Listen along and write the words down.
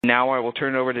Now I will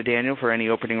turn it over to Daniel for any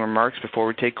opening remarks before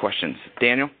we take questions.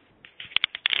 Daniel?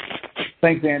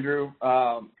 Thanks, Andrew.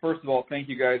 First of all, thank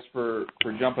you guys for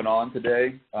jumping on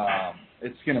today.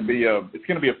 It's going to be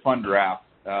a fun draft.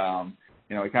 We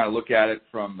kind of look at it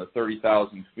from the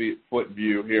 30,000-foot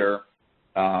view here.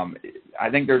 I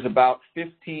think there's about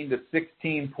 15 to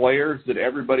 16 players that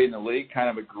everybody in the league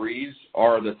kind of agrees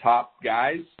are the top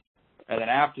guys. And then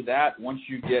after that, once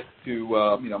you get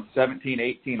to 17,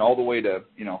 18, all the way to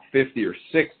 50 or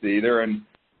 60, they're in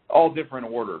all different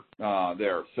order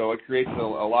there. So it creates a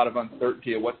lot of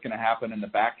uncertainty of what's going to happen in the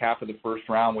back half of the first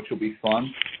round, which will be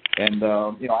fun. And,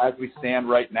 as we stand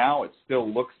right now, it still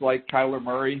looks like Kyler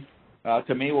Murray,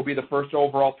 to me, will be the first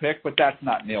overall pick, but that's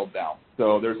not nailed down.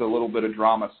 So there's a little bit of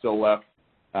drama still left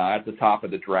at the top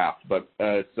of the draft. But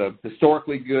it's a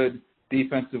historically good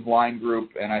defensive line group,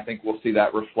 and I think we'll see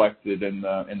that reflected in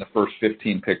the first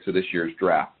 15 picks of this year's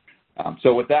draft.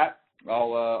 So with that,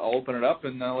 I'll open it up,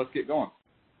 and let's get going.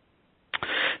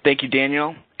 Thank you,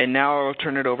 Daniel. And now I'll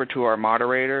turn it over to our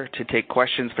moderator to take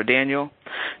questions for Daniel.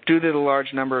 Due to the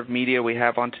large number of media we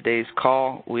have on today's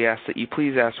call, we ask that you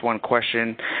please ask one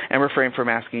question and refrain from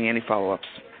asking any follow-ups.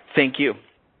 Thank you.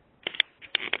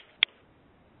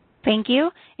 Thank you.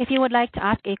 If you would like to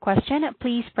ask a question,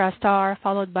 please press star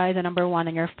followed by the number 1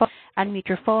 on your phone. Unmute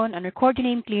your phone and record your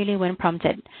name clearly when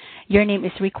prompted. Your name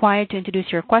is required to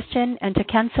introduce your question, and to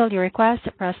cancel your request,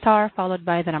 press star followed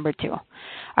by the number 2.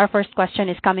 Our first question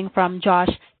is coming from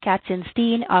Josh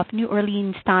Katzenstein of New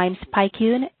Orleans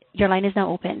Times-Picayune. Your line is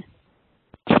now open.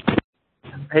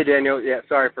 Hey, Daniel. Yeah,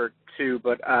 sorry for 2,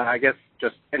 but I guess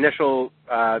just initial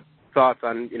thoughts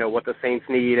on, what the Saints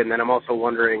need, and then I'm also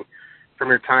wondering, from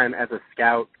your time as a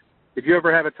scout, did you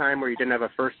ever have a time where you didn't have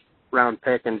a first-round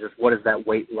pick, and just what is that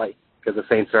weight like? Because the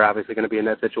Saints are obviously going to be in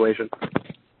that situation.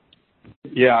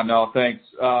 Yeah, no, thanks.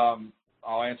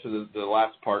 I'll answer the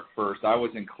last part first. I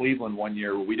was in Cleveland one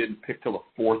year where we didn't pick till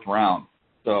the 4th round,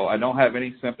 so I don't have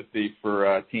any sympathy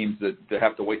for teams that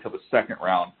have to wait till the 2nd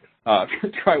round.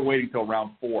 Try waiting till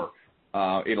round 4.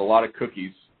 Ate a lot of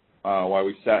cookies while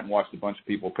we sat and watched a bunch of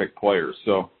people pick players.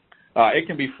 So it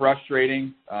can be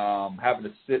frustrating having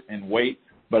to sit and wait.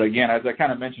 But, again, as I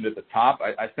kind of mentioned at the top,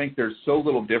 I think there's so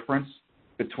little difference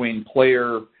between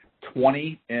player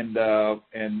 20 and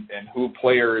who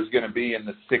player is going to be in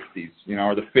the 60s,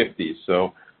 or the 50s.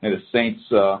 So the Saints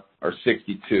are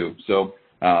 62. So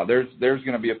there's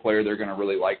going to be a player they're going to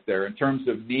really like there. In terms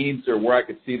of needs or where I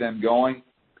could see them going,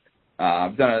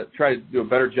 I've tried to do a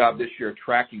better job this year of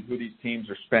tracking who these teams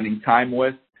are spending time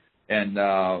with. And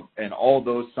all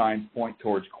those signs point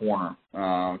towards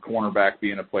cornerback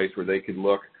being a place where they could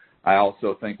look. I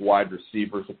also think wide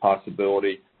receiver is a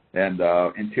possibility, and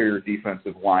interior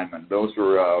defensive linemen. Those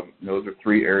are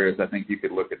 3 areas I think you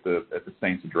could look at the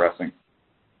Saints addressing.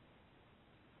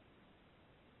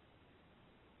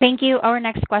 Thank you. Our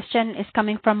next question is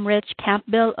coming from Rich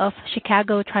Campbell of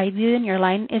Chicago Tribune. Your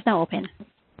line is now open.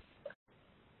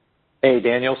 Hey,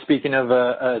 Daniel. Speaking of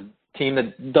a team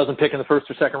that doesn't pick in the 1st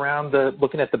or 2nd round,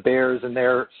 looking at the Bears and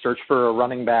their search for a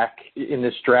running back in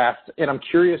this draft, and I'm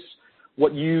curious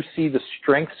what you see the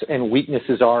strengths and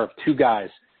weaknesses are of 2 guys,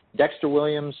 Dexter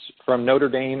Williams from Notre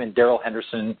Dame and Darrell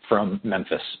Henderson from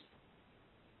Memphis.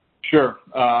 Sure.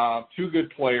 2 good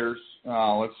players.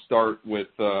 Let's start with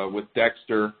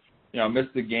Dexter.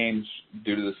 Missed the games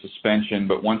due to the suspension,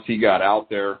 but once he got out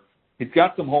there, he's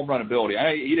got some home run ability.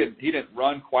 He didn't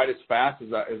run quite as fast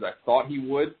as I thought he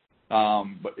would,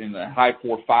 but in the high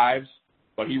 4.5s.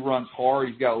 But he runs hard.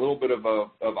 He's got a little bit of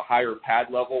a higher pad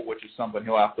level, which is something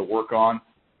he'll have to work on.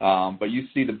 But you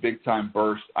see the big time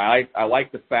burst. I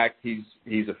like the fact he's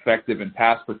effective in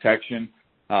pass protection.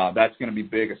 That's going to be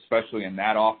big, especially in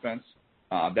that offense.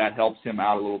 That helps him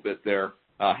out a little bit there.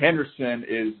 Henderson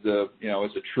is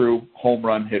is a true home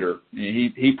run hitter.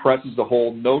 He presses the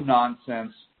hole, no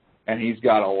nonsense, and he's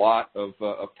got a lot of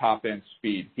top end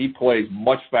speed. He plays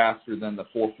much faster than the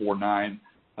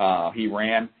 4.49 he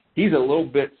ran. He's a little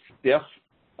bit stiff,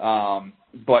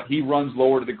 but he runs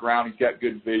lower to the ground. He's got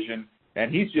good vision,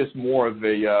 and he's just more of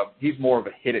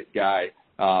a hit it guy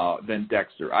than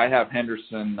Dexter. I have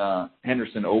Henderson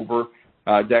over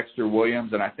Dexter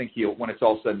Williams, and I think when it's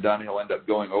all said and done, he'll end up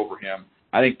going over him.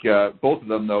 I think both of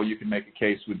them, though, you can make a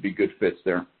case would be good fits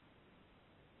there.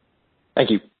 Thank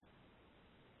you.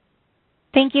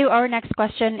 Thank you. Our next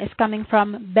question is coming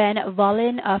from Ben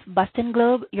Volin of Boston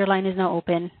Globe. Your line is now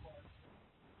open.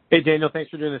 Hey, Daniel. Thanks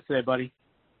for doing this today, buddy.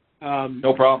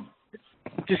 No problem.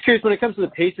 Just curious, when it comes to the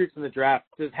Patriots in the draft,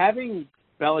 does having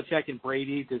Belichick and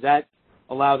Brady, does that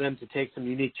allow them to take some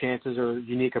unique chances or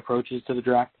unique approaches to the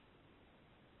draft?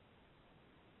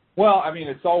 Well, I mean,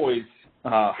 it's always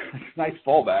nice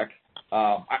fallback.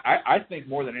 I think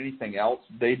more than anything else,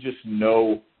 they just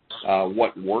know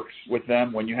what works with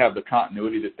them when you have the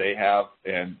continuity that they have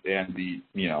and the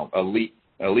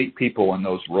elite people in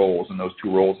those roles, and those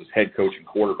two roles as head coach and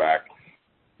quarterback.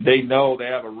 They know they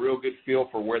have a real good feel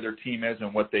for where their team is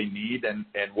and what they need and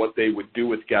what they would do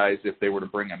with guys if they were to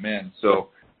bring them in. So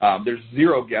there's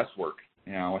zero guesswork,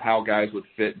 how guys would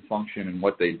fit and function and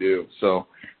what they do. So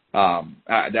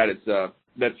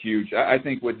that's huge. I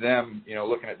think with them,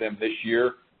 looking at them this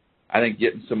year, I think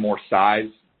getting some more size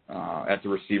at the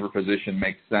receiver position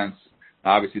makes sense.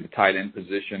 Obviously, the tight end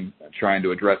position, trying to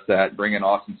address that, bring in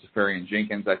Austin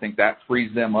Seferian-Jenkins, I think that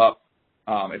frees them up.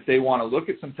 If they want to look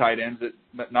at some tight ends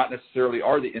that not necessarily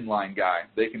are the inline guy,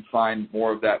 they can find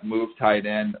more of that move tight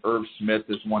end. Irv Smith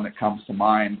is one that comes to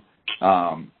mind.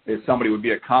 If somebody would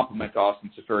be a complement to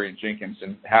Austin Seferian-Jenkins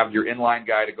and have your inline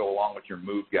guy to go along with your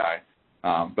move guy.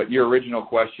 But your original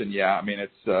question,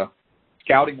 it's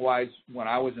scouting-wise, when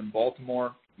I was in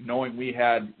Baltimore, knowing we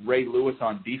had Ray Lewis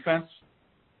on defense,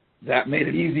 that made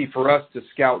it easy for us to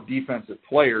scout defensive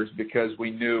players because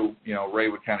we knew, Ray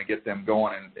would kind of get them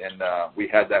going, and we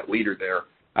had that leader there.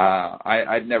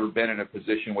 I'd never been in a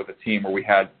position with a team where we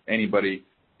had anybody,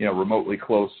 remotely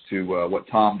close to what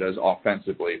Tom does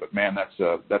offensively. But, man,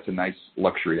 that's a nice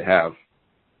luxury to have.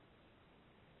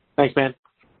 Thanks, man.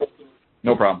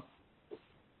 No problem.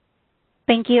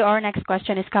 Thank you. Our next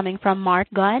question is coming from Mark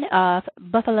Gunn of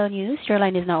Buffalo News. Your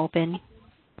line is now open.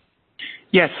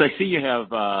 Yes, I see you have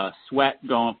Sweat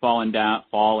falling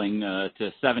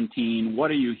to 17. What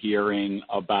are you hearing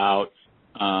about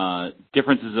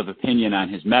differences of opinion on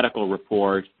his medical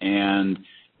report, and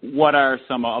what are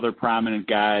some other prominent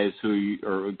guys who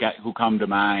come to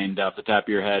mind off the top of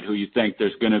your head who you think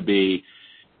there's going to be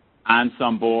on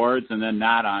some boards and then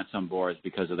not on some boards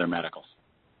because of their medicals?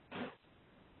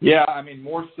 Yeah,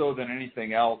 more so than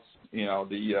anything else,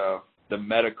 the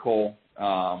medical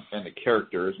and the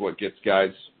character is what gets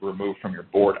guys removed from your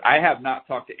board. I have not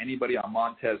talked to anybody on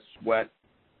Montez Sweat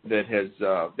that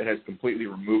has completely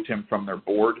removed him from their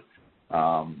board.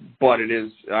 But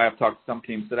I have talked to some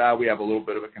teams that we have a little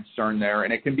bit of a concern there,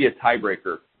 and it can be a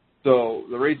tiebreaker. So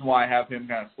the reason why I have him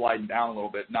kind of sliding down a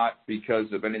little bit, not because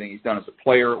of anything he's done as a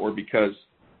player or because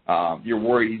you're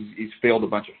worried he's failed a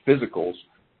bunch of physicals.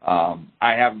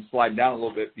 I have him slide down a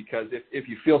little bit because if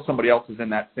you feel somebody else is in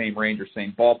that same range or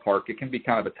same ballpark, it can be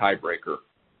kind of a tiebreaker.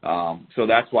 So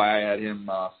that's why I had him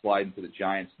slide into the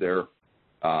Giants there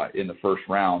in the first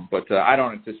round. But I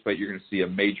don't anticipate you're going to see a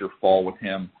major fall with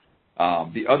him.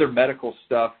 The other medical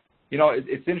stuff,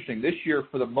 it's interesting. This year,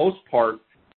 for the most part,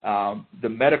 the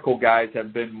medical guys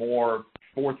have been more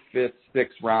 4th, 5th, 6th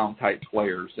round type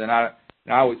players. And I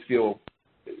always feel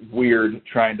weird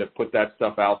trying to put that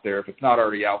stuff out there. If it's not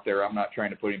already out there, I'm not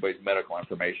trying to put anybody's medical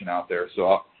information out there.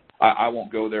 So I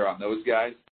won't go there on those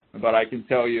guys. But I can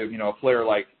tell you, a player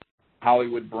like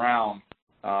Hollywood Brown,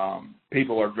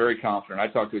 people are very confident. I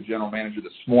talked to a general manager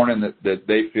this morning that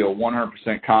they feel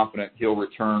 100% confident he'll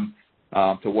return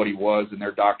to what he was, and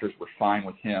their doctors were fine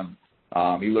with him.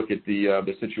 You look at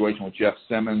the situation with Jeff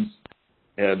Simmons,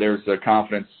 there's a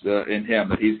confidence in him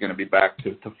that he's going to be back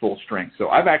to full strength. So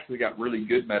I've actually got really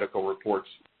good medical reports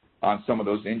on some of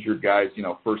those injured guys,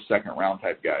 1st, 2nd round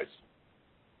type guys.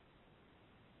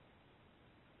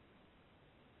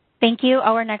 Thank you.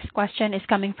 Our next question is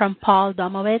coming from Paul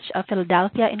Domowitch of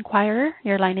Philadelphia Inquirer.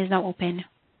 Your line is now open.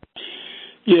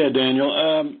 Yeah,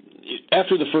 Daniel.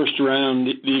 After the first round,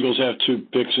 the Eagles have 2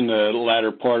 picks in the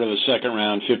latter part of the second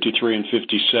round, 53 and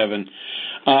 57.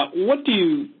 What do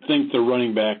you think the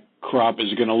running back crop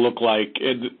is going to look like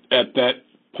at that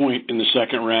point in the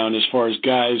second round as far as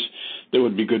guys that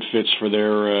would be good fits for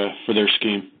their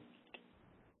scheme?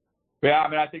 Yeah,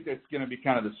 I think that's going to be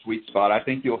kind of the sweet spot. I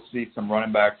think you'll see some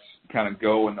running backs kind of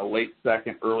go in the late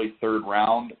 2nd, early 3rd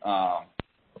round.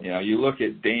 You look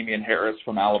at Damian Harris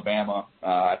from Alabama.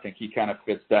 I think he kind of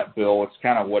fits that bill. It's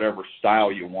kind of whatever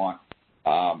style you want.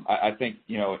 I think,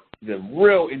 the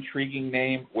real intriguing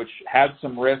name, which had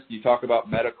some risk, you talk about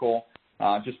medical,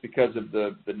 just because of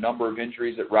the number of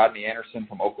injuries that Rodney Anderson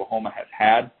from Oklahoma has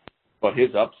had, but his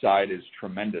upside is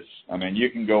tremendous. You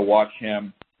can go watch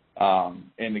him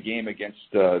in the game against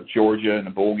Georgia in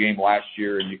the bowl game last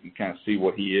year, and you can kind of see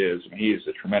what he is. He is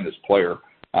a tremendous player.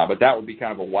 But that would be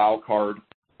kind of a wild card.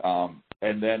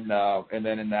 And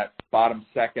then in that bottom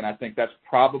 2nd, I think that's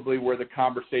probably where the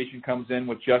conversation comes in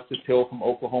with Justice Hill from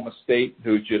Oklahoma State,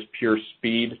 who's just pure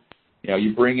speed.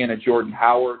 You bring in a Jordan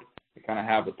Howard to kind of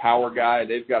have the power guy.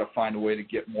 They've got to find a way to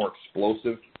get more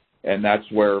explosive, and that's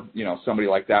where somebody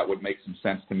like that would make some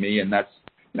sense to me. And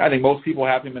I think most people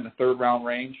have him in the 3rd round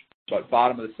range. But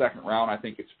bottom of the second round, I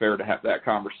think it's fair to have that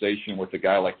conversation with a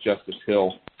guy like Justice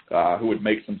Hill, who would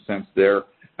make some sense there.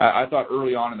 I thought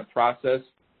early on in the process,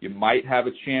 you might have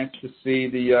a chance to see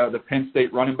the Penn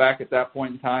State running back at that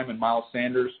point in time and Miles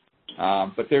Sanders.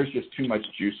 But there's just too much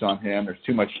juice on him. There's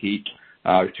too much heat.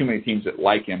 There's too many teams that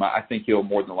like him. I think he'll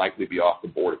more than likely be off the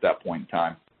board at that point in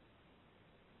time.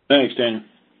 Thanks, Daniel.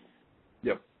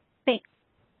 Yep.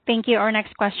 Thank you. Our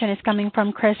next question is coming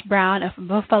from Chris Brown of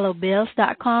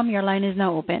BuffaloBills.com. Your line is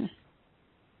now open.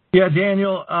 Yeah,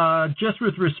 Daniel, just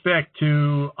with respect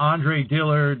to Andre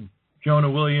Dillard,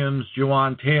 Jonah Williams,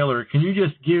 Jawan Taylor, can you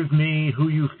just give me who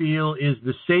you feel is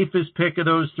the safest pick of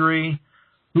those three,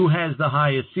 who has the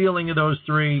highest ceiling of those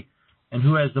three, and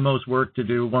who has the most work to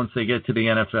do once they get to the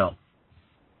NFL?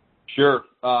 Sure.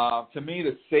 To me,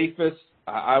 the safest,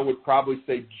 I would probably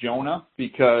say Jonah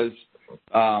because,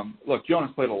 look,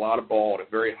 Jonah's played a lot of ball at a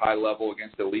very high level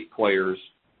against elite players.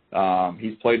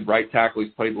 He's played right tackle.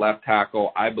 He's played left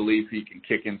tackle. I believe he can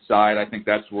kick inside. I think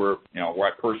that's where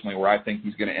I think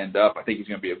he's going to end up. I think he's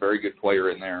going to be a very good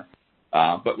player in there.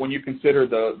 But when you consider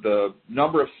the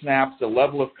number of snaps, the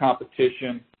level of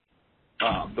competition,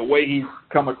 the way he's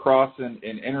come across in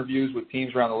interviews with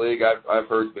teams around the league, I've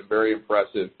heard has been very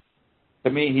impressive. To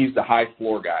me, he's the high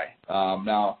floor guy.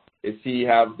 Now, does he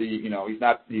have the,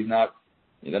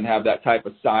 he doesn't have that type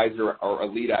of size or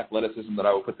elite athleticism that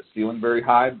I would put the ceiling very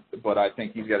high, but I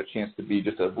think he's got a chance to be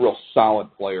just a real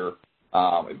solid player.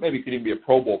 Maybe he could even be a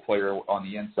Pro Bowl player on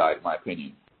the inside, in my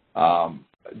opinion.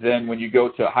 Then when you go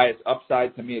to highest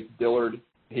upside, to me, it's Dillard.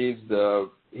 He's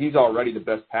already the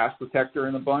best pass protector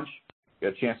in the bunch.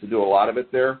 Got a chance to do a lot of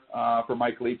it there for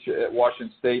Mike Leach at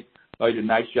Washington State. He did a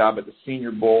nice job at the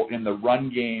Senior Bowl in the run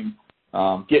game,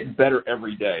 getting better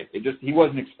every day. He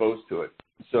wasn't exposed to it.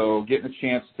 So getting a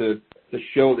chance to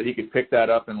show that he could pick that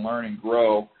up and learn and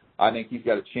grow, I think he's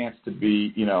got a chance to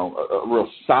be, a real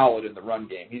solid in the run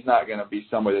game. He's not going to be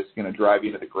somebody that's going to drive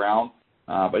you to the ground,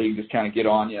 but he can just kind of get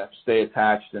on you, stay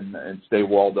attached, and stay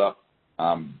walled up.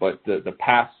 But the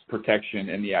pass protection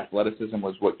and the athleticism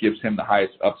was what gives him the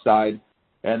highest upside.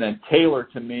 And then Taylor,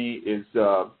 to me, is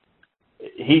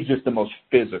he's just the most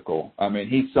physical. I mean,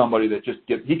 he's somebody that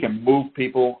he can move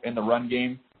people in the run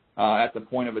game at the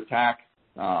point of attack.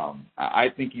 I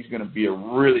think he's going to be a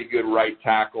really good right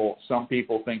tackle. Some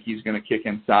people think he's going to kick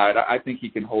inside. I think he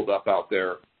can hold up out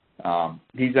there.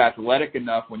 He's athletic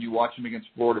enough. When you watch him against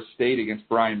Florida State, against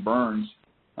Brian Burns,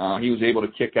 he was able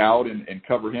to kick out and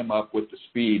cover him up with the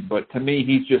speed. But to me,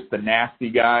 he's just the nasty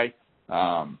guy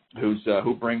who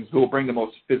will bring the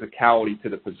most physicality to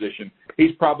the position.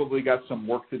 He's probably got some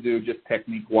work to do, just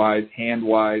technique-wise,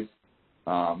 hand-wise,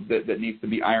 that needs to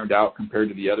be ironed out compared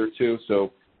to the other two.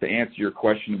 So to answer your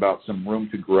question about some room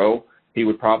to grow, he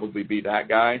would probably be that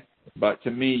guy. But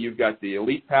to me, you've got the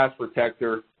elite pass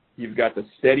protector, you've got the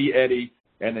steady Eddie,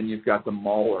 and then you've got the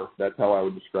mauler. That's how I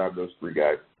would describe those three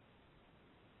guys.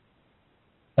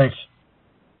 Thanks.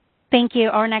 Thank you.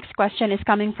 Our next question is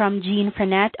coming from Gene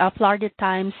Frenette of Florida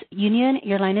Times-Union.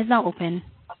 Your line is now open.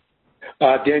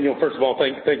 Daniel, first of all,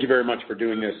 thank you very much for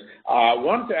doing this. I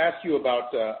wanted to ask you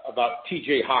about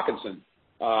T.J. Hockenson.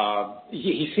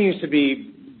 He seems to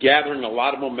be gathering a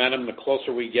lot of momentum the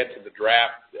closer we get to the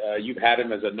draft. You've had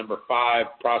him as a number 5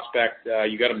 prospect.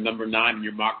 You got him number 9 in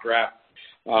your mock draft.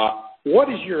 What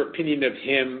is your opinion of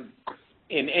him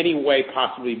in any way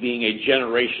possibly being a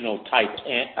generational type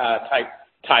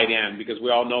tight end? Because we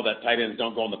all know that tight ends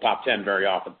don't go in the top 10 very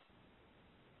often.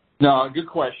 No, good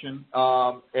question.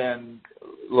 And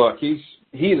look, he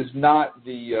is not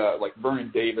the like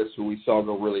Vernon Davis, who we saw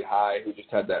go really high, who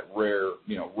just had that rare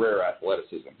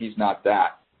athleticism. He's not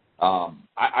that.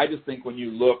 I just think when you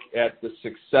look at the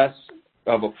success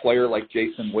of a player like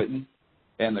Jason Witten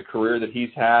and the career that he's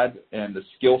had and the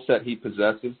skill set he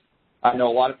possesses, I know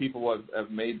a lot of people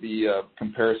have made the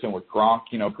comparison with Gronk.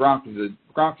 Gronk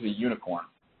is a unicorn.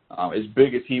 As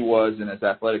big as he was and as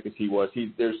athletic as he was,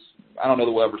 I don't know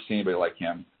that we'll ever see anybody like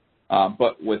him.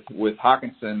 But with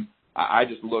Hockenson, I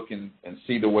just look and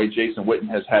see the way Jason Witten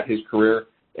has had his career,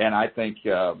 and I think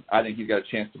he's got a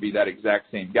chance to be that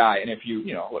exact same guy. And if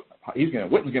look, Witten's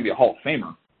going to be a Hall of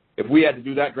Famer. If we had to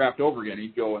do that draft over again,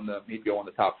 he'd go in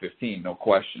the top 15, no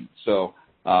question. So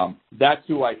that's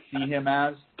who I see him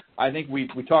as. I think we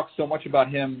talk so much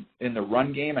about him in the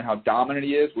run game and how dominant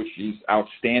he is, which he's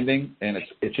outstanding, and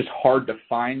it's just hard to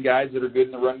find guys that are good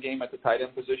in the run game at the tight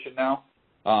end position now.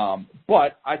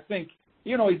 But I think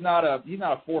he's not a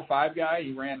 4.5 guy.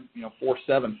 He ran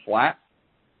 4.7 flat.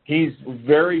 He's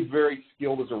very, very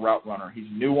skilled as a route runner. He's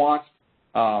nuanced.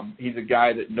 He's a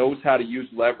guy that knows how to use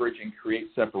leverage and create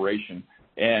separation.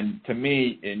 And to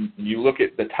me, and you look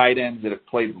at the tight ends that have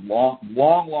played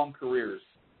long careers,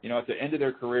 at the end of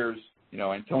their careers,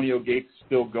 Antonio Gates is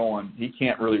still going. He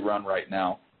can't really run right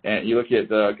now. And you look at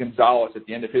Gonzalez at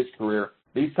the end of his career.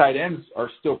 These tight ends are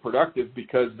still productive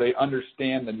because they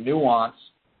understand the nuance.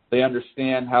 They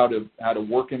understand how to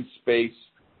work in space.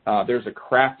 There's a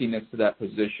craftiness to that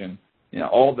position.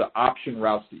 All the option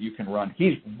routes that you can run.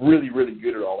 He's really, really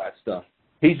good at all that stuff.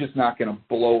 He's just not going to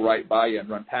blow right by you and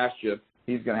run past you.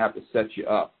 He's going to have to set you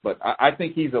up. But I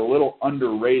think he's a little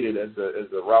underrated as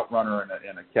a route runner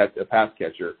and a pass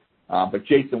catcher. But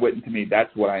Jason Witten, to me,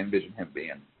 that's what I envision him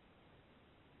being.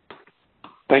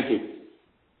 Thank you.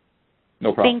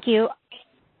 No problem. Thank you.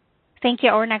 Thank you.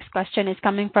 Our next question is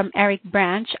coming from Eric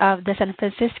Branch of the San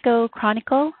Francisco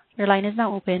Chronicle. Your line is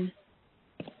now open.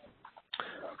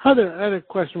 Hi there. I had a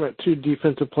question about two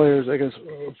defensive players. I guess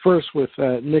first with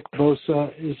Nick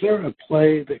Bosa, is there a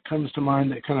play that comes to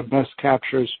mind that kind of best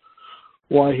captures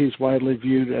why he's widely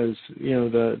viewed as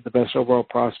the best overall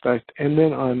prospect? And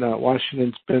then on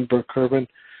Washington's Ben Burr-Kirven,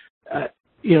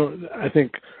 I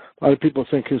think a lot of people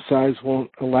think his size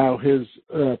won't allow his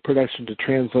production to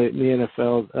translate in the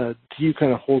NFL. Do you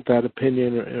kind of hold that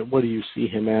opinion, or what do you see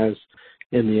him as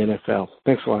in the NFL?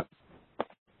 Thanks a lot.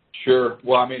 Sure.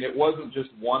 Well, I mean, it wasn't just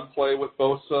one play with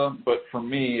Bosa, but for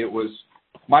me, it was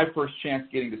my first chance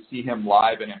getting to see him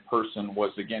live and in person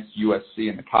was against USC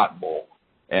in the Cotton Bowl.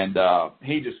 And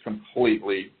he just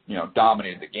completely,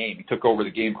 dominated the game. He took over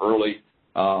the game early.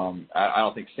 I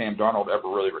don't think Sam Darnold ever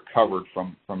really recovered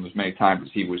from as many times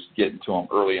as he was getting to him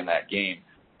early in that game.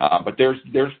 But there's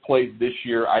plays this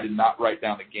year. I did not write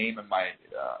down the game in my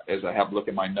as I have a look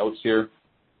at my notes here.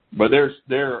 But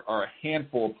there are a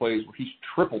handful of plays where he's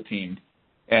triple teamed,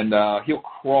 and he'll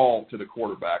crawl to the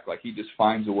quarterback. Like, he just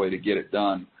finds a way to get it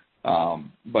done.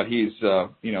 But he's,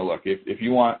 look, if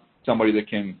you want somebody that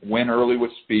can win early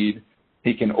with speed,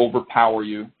 he can overpower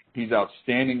you. He's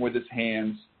outstanding with his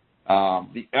hands.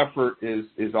 The effort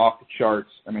is off the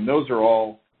charts. I mean, those are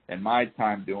all, in my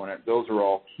time doing it, those are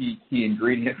all key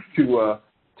ingredients to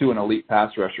an elite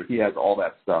pass rusher. He has all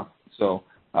that stuff. So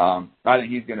I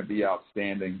think he's going to be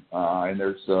outstanding. And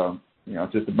there's,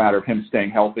 it's just a matter of him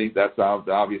staying healthy. That's the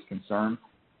obvious concern.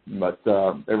 But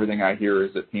everything I hear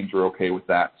is that teams are okay with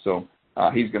that. So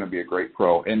he's going to be a great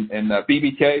pro. And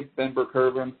BBK, Ben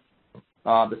Burr-Kirven,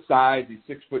 the size, he's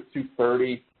 6'2",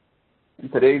 230. In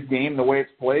today's game, the way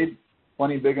it's played,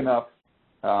 plenty big enough.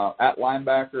 At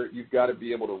linebacker, you've got to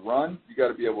be able to run. You've got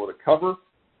to be able to cover.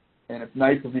 And it's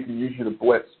nice if you can use you to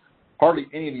blitz. Hardly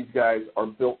any of these guys are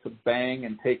built to bang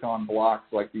and take on blocks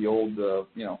like the old,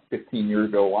 15 years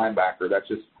ago linebacker. That's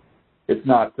just, it's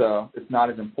not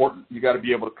as important. You got to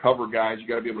be able to cover guys. You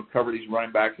got to be able to cover these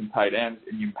running backs and tight ends,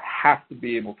 and you have to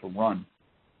be able to run.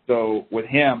 So with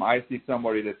him, I see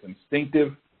somebody that's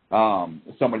instinctive,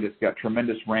 somebody that's got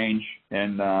tremendous range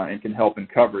and can help in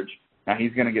coverage. Now,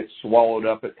 he's going to get swallowed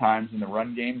up at times in the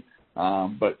run game,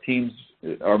 but teams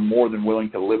are more than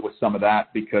willing to live with some of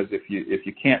that, because if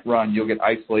you can't run, you'll get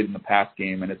isolated in the pass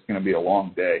game, and it's going to be a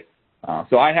long day.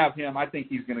 So I have him. I think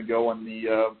he's going to go in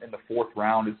the fourth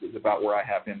round. Is about where I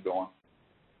have him going.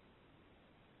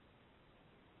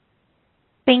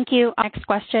 Thank you. Our next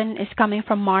question is coming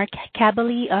from Mark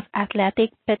Kaboly of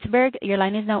Athletic Pittsburgh. Your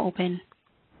line is now open.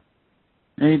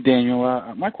 Hey,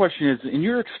 Daniel. My question is, in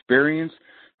your experience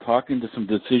talking to some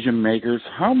decision makers,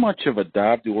 how much of a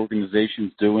dive do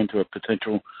organizations do into a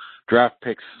potential draft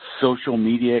pick's social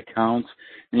media accounts?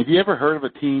 And have you ever heard of a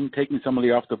team taking somebody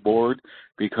off the board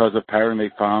because a pattern they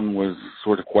found was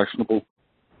sort of questionable?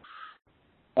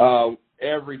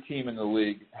 Every team in the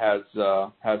league has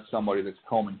somebody that's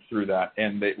combing through that,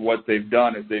 and what they've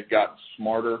done is they've gotten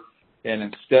smarter, and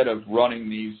instead of running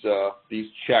these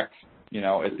checks,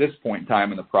 at this point in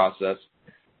time in the process,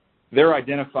 they're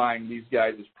identifying these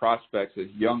guys as prospects, as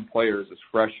young players, as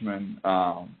freshmen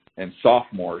and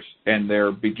sophomores, and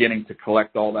they're beginning to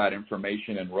collect all that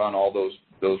information and run all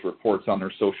those reports on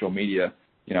their social media,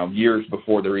 years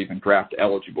before they're even draft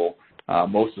eligible.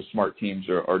 Most of the smart teams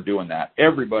are doing that.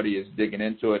 Everybody is digging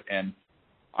into it, and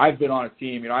I've been on a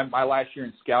team. My last year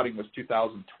in scouting was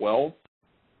 2012,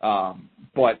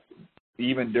 but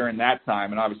even during that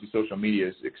time, and obviously social media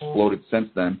has exploded since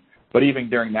then, but even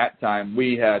during that time,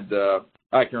 we had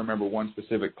I can remember one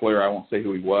specific player. I won't say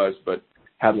who he was, but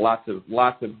had lots of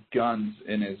guns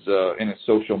in his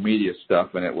social media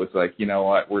stuff, and it was like, you know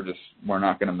what, we're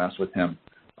not going to mess with him.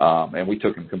 And we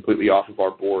took him completely off of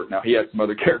our board. Now, he had some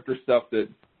other character stuff that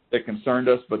concerned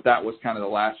us, but that was kind of the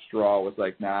last straw. It was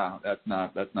like, nah, that's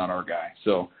not our guy.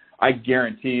 So I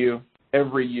guarantee you,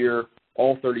 every year,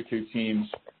 all 32 teams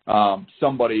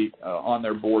somebody on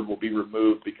their board will be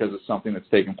removed because of something that's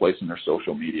taken place in their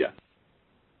social media.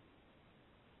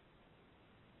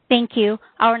 Thank you.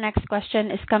 Our next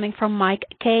question is coming from Mike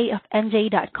K. of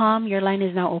NJ.com. Your line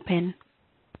is now open.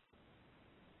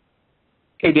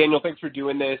 Hey, Daniel, thanks for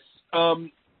doing this.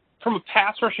 From a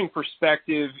pass rushing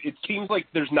perspective, it seems like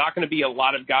there's not going to be a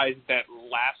lot of guys that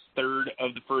last third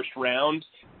of the first round.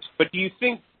 But do you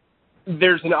think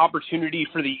there's an opportunity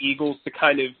for the Eagles to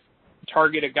kind of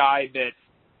target a guy that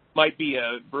might be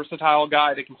a versatile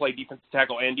guy that can play defensive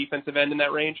tackle and defensive end in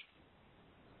that range?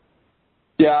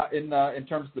 Yeah, in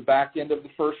terms of the back end of the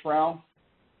first round?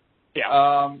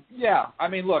 Yeah. Yeah. I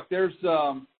mean, look, there's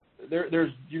you're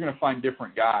going to find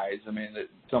different guys. I mean,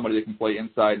 somebody that can play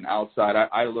inside and outside.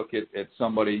 I look at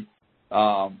somebody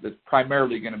that's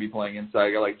primarily going to be playing inside.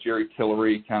 A guy like Jerry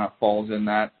Tillery kind of falls in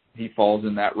that. He falls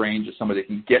in that range as somebody that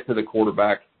can get to the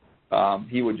quarterback.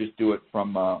 He would just do it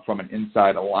from an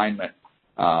inside alignment.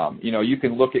 You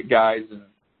can look at guys, and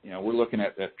we're looking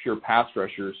at pure pass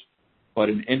rushers. But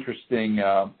an interesting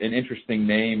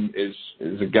name is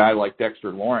a guy like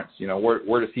Dexter Lawrence.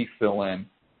 Where does he fill in?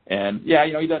 And yeah,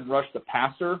 he doesn't rush the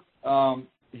passer.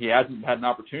 He hasn't had an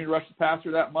opportunity to rush the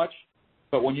passer that much.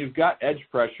 But when you've got edge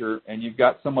pressure and you've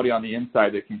got somebody on the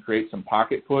inside that can create some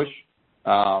pocket push,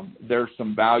 there's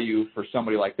some value for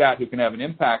somebody like that who can have an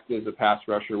impact as a pass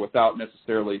rusher without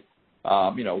necessarily,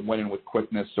 winning with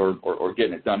quickness or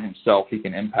getting it done himself. He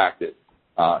can impact it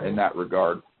in that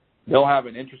regard. They'll have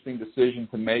an interesting decision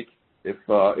to make if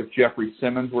Jeffrey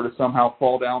Simmons were to somehow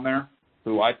fall down there,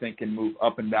 who I think can move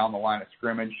up and down the line of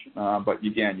scrimmage. But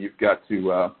again, you've got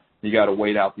to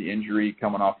wait out the injury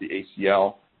coming off the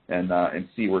ACL and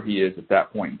see where he is at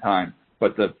that point in time.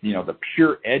 But the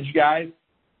pure edge guys,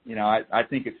 I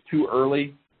think it's too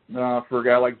early for a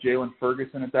guy like Jalen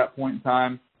Ferguson at that point in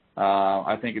time.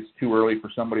 I think it's too early for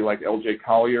somebody like L.J.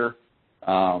 Collier.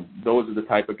 Those are the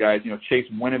type of guys. Chase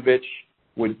Winovich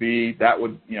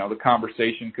the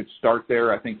conversation could start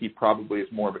there. I think he probably is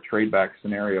more of a trade back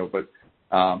scenario, but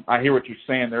I hear what you're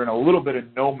saying. They're in a little bit of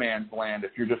no man's land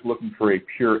if you're just looking for a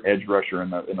pure edge rusher in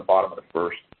the bottom of the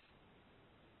first.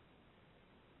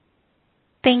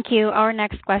 Thank you. Our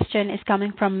next question is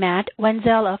coming from Matt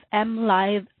Wenzel of M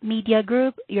Live Media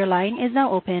Group. Your line is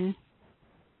now open.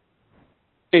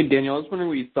 Hey, Daniel, I was wondering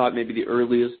what you thought maybe the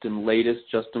earliest and latest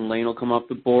Justin Lane will come off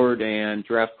the board and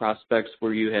draft prospects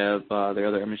where you have the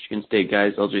other Michigan State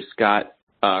guys, L.J. Scott,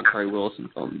 Khari Willis, and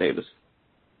Felton Davis.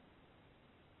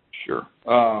 Sure.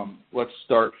 Let's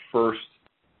start first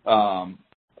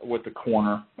with the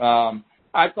corner.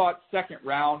 I thought second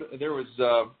round there was,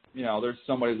 there's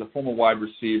somebody who's a former wide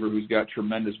receiver who's got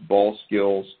tremendous ball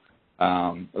skills.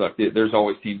 Look, there's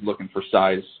always teams looking for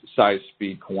size,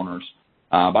 speed corners.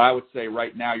 But I would say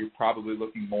right now you're probably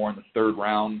looking more in the third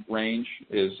round range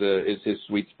is his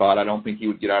sweet spot. I don't think he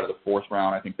would get out of the fourth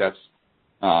round. I think that's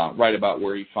right about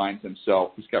where he finds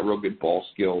himself. He's got real good ball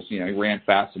skills. He ran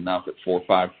fast enough at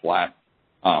 4.5 flat.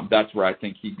 That's where I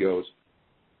think he goes.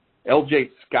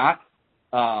 L.J. Scott,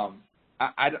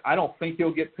 I don't think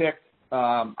he'll get picked.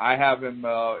 I have him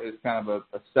as kind of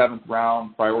a seventh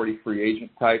round priority free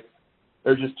agent type.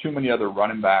 There's just too many other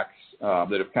running backs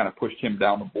that have kind of pushed him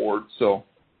down the board. So,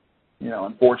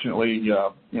 unfortunately,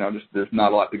 just there's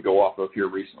not a lot to go off of here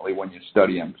recently when you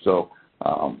study him. So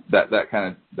that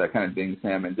kind of dings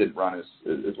him and didn't run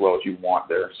as well as you want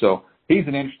there. So he's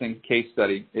an interesting case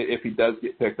study. If he does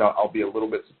get picked, I'll be a little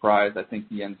bit surprised. I think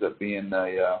he ends up being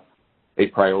a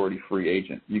priority free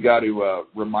agent. You got to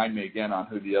remind me again on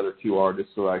who the other two are, just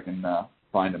so I can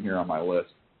find them here on my list.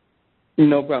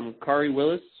 No problem. Khari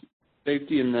Willis,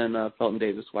 safety, and then Felton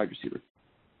Davis, wide receiver.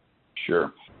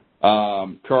 Sure.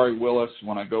 Khari Willis,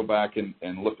 when I go back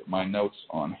and look at my notes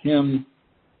on him,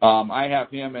 I have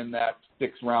him in that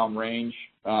 6th round range.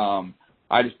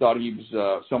 I just thought he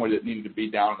was somebody that needed to be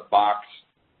down in the box.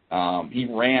 He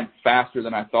ran faster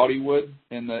than I thought he would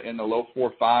in the low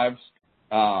 4.5s.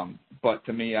 But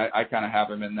to me, I kind of have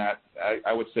him in that,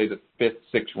 I would say the 5th,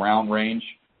 6th round range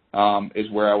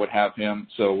is where I would have him.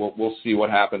 So we'll see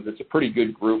what happens. It's a pretty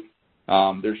good group.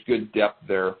 There's good depth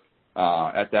there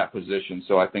at that position,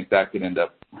 so I think that could end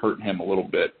up hurting him a little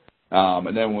bit.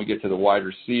 And then when we get to the wide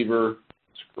receiver,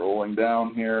 scrolling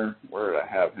down here, where did I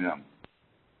have him?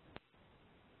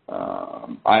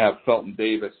 I have Felton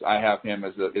Davis. I have him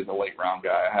as a late round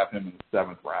guy. I have him in the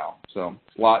 7th round. So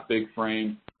slot, big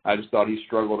frame. I just thought he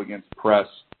struggled against press,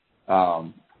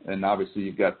 and obviously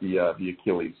you've got the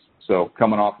Achilles. So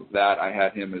coming off of that, I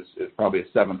had him as probably a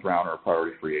 7th round or a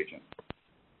priority free agent.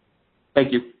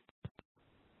 Thank you.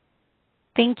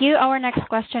 Thank you. Our next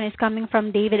question is coming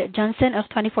from David Johnson of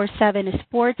 24/7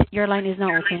 Sports. Your line is now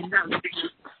open.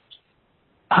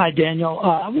 Hi, Daniel.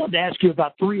 I wanted to ask you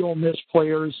about 3 Ole Miss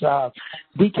players,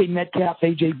 DK Metcalf,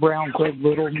 A.J. Brown, Greg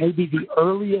Little, maybe the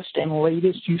earliest and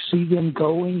latest you see them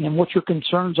going, and what your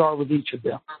concerns are with each of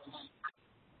them.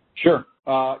 Sure.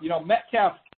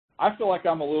 Metcalf, I feel like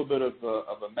I'm a little bit of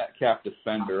a Metcalf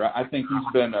defender. I think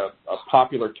he's been a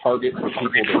popular target for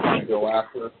people to kind of go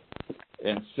after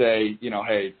and say,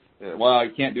 hey, well,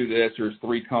 you can't do this, or it's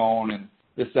 3-cone, and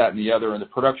this, that, and the other, and the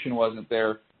production wasn't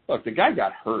there. Look, the guy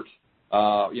got hurt.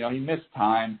 He missed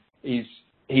time. He's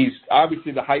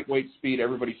obviously the height, weight, speed.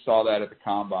 Everybody saw that at the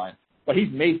combine. But he's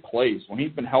made plays. When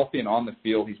he's been healthy and on the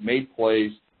field, he's made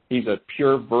plays. He's a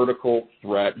pure vertical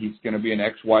threat. He's going to be an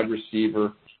X-wide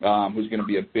receiver who's going to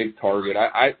be a big target.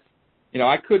 I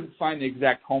couldn't find the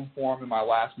exact home for him in my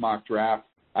last mock draft.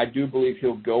 I do believe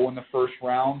he'll go in the first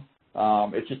round.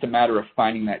 It's just a matter of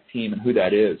finding that team and who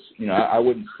that is. I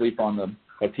wouldn't sleep on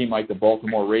a team like the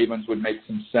Baltimore Ravens would make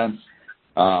some sense.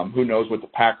 Who knows what the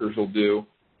Packers will do.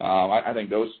 I think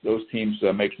those teams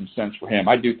make some sense for him.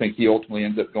 I do think he ultimately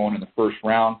ends up going in the first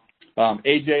round.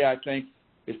 AJ, I think,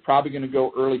 is probably going to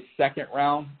go early second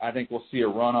round. I think we'll see a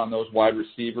run on those wide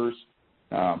receivers.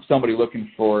 Somebody looking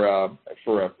for a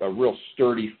real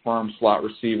sturdy, firm slot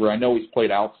receiver. I know he's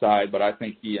played outside, but I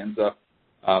think he ends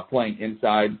up playing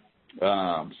inside.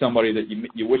 Somebody that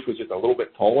you wish was just a little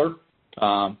bit taller.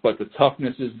 But the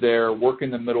toughness is there. Work in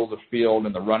the middle of the field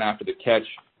and the run after the catch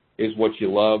is what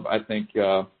you love. I think,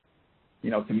 to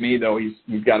me, though,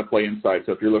 he's got to play inside.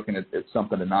 So if you're looking at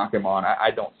something to knock him on,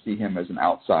 I don't see him as an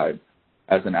outside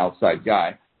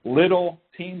guy. Little,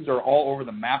 teams are all over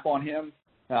the map on him.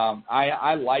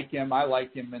 I like him. I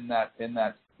like him in that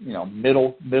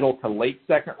middle to late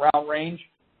second round range.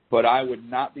 But I would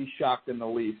not be shocked in the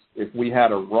least if we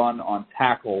had a run on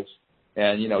tackles.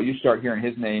 And, you start hearing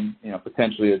his name,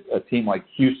 potentially a team like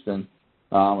Houston.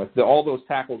 If all those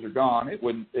tackles are gone, it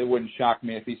wouldn't shock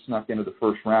me if he snuck into the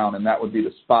first round, and that would be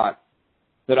the spot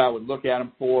that I would look at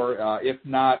him for. If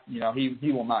not,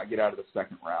 he will not get out of the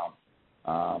second round.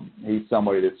 He's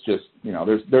somebody that's just,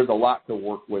 there's a lot to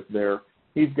work with there.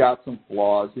 He's got some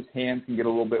flaws. His hands can get a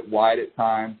little bit wide at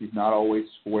times. He's not always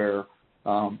square.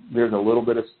 There's a little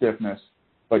bit of stiffness.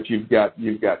 But you've got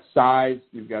size.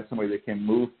 You've got somebody that can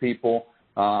move people.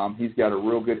 He's got a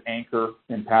real good anchor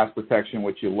in pass protection,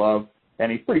 which you love, and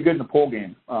he's pretty good in the pull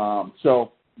game.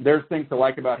 So there's things to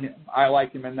like about him. I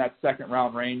like him in that second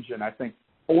round range, and I think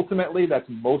ultimately that's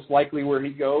most likely where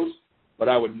he goes. But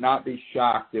I would not be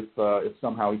shocked if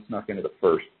somehow he snuck into the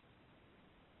first.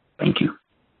 Thank you.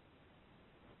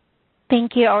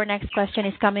 Thank you. Our next question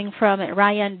is coming from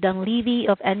Ryan Dunleavy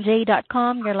of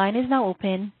NJ.com. Your line is now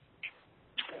open.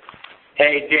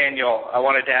 Hey, Daniel, I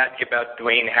wanted to ask you about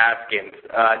Dwayne Haskins.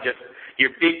 Just your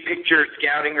big picture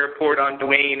scouting report on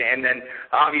Dwayne, and then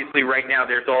obviously right now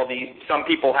there's all these, some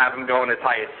people have him going as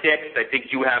high as 6th. I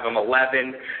think you have him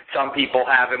 11. Some people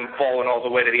have him falling all the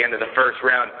way to the end of the first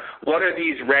round. What are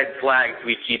these red flags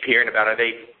we keep hearing about? Are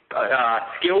they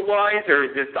skill-wise, or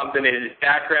is this something in his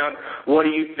background? What do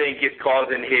you think is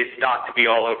causing his stock to be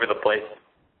all over the place?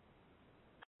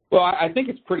 Well, I think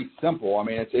it's pretty simple. I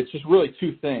mean, it's just really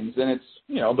two things, and it's,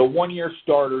 the one-year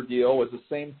starter deal is the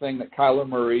same thing that Kyler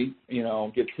Murray,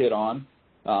 gets hit on,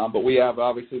 but we have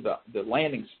obviously the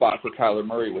landing spot for Kyler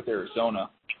Murray with Arizona.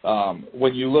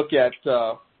 When you look at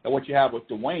what you have with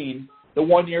Dwayne, the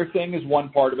one-year thing is one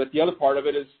part of it. The other part of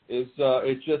it is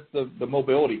just the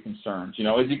mobility concerns.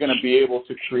 Is he going to be able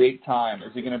to create time? Is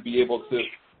he going to be able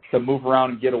to move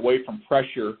around and get away from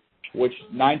pressure? Which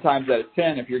 9 times out of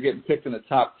 10, if you're getting picked in the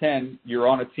top 10, you're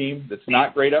on a team that's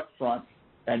not great up front,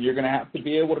 and you're going to have to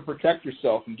be able to protect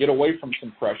yourself and get away from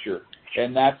some pressure.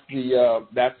 And that's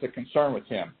the concern with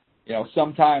him.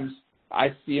 Sometimes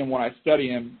I see him when I study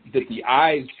him that the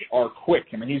eyes are quick.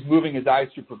 I mean, he's moving his eyes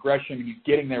through progression. He's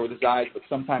getting there with his eyes, but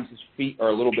sometimes his feet are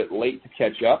a little bit late to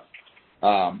catch up.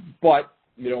 But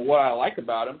what I like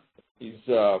about him, he's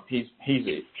a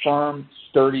firm,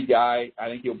 sturdy guy. I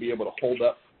think he'll be able to hold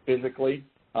up physically,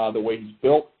 the way he's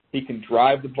built. He can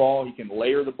drive the ball. He can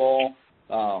layer the ball.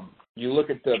 You look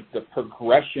at the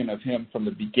progression of him from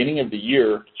the beginning of the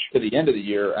year to the end of the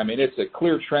year. I mean, it's a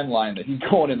clear trend line that he's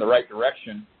going in the right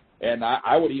direction. And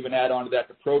I would even add on to that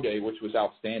the Pro Day, which was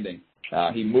outstanding.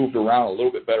 He moved around a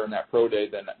little bit better in that Pro Day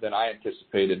than I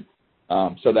anticipated,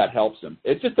 so that helps him.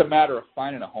 It's just a matter of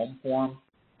finding a home for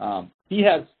him. He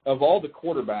has, of all the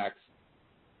quarterbacks,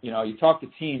 you talk to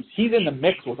teams, he's in the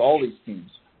mix with all these teams.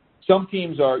 Some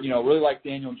teams are, really like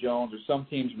Daniel Jones, or some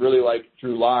teams really like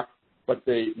Drew Lock, but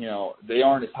they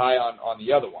aren't as high on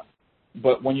the other one.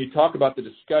 But when you talk about the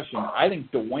discussion, I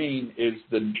think Dwayne is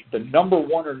the number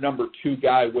 1 or number 2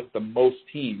 guy with the most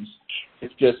teams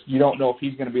It's just you don't know if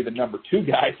he's going to be the number 2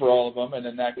 guy for all of them, and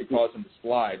then that could cause him to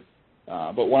slide.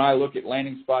 But when I look at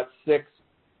landing spot 6,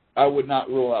 I would not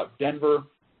rule out Denver.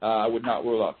 I would not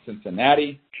rule out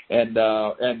Cincinnati. And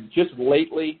just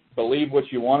lately, believe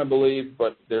what you want to believe,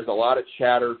 but there's a lot of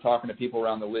chatter talking to people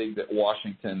around the league that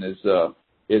Washington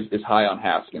is high on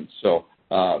Haskins. So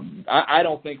I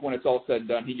don't think when it's all said and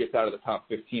done he gets out of the top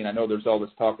 15. I know there's all this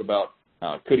talk about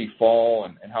could he fall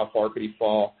and how far could he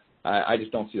fall. I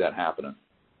just don't see that happening.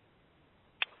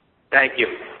 Thank you.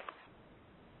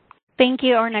 Thank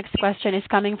you. Our next question is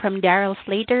coming from Daryl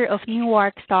Slater of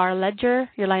Newark Star Ledger.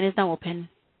 Your line is now open.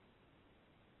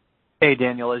 Hey,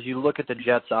 Daniel, as you look at the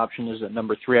Jets options at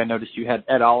number 3, I noticed you had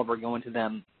Ed Oliver going to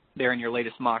them there in your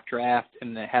latest mock draft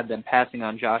and had them passing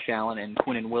on Josh Allen and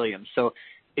Quinnen Williams. So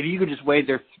if you could just weigh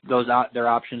their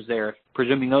options there,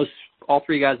 presuming all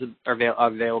 3 guys are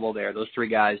available there, those 3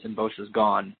 guys and Bosa's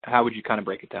gone, how would you kind of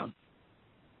break it down?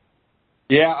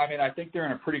 Yeah, I mean, I think they're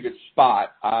in a pretty good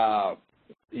spot.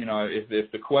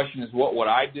 If the question is what would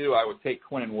I do, I would take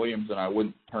Quinnen Williams and I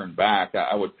wouldn't turn back.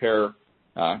 I would pair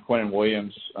Quinnen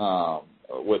Williams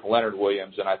with Leonard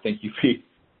Williams, and I think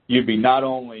you'd be not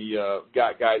only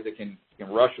got guys that can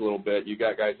rush a little bit, you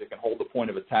got guys that can hold the point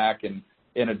of attack, and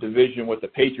in a division with the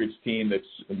Patriots team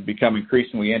that's become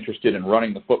increasingly interested in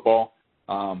running the football,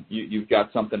 you've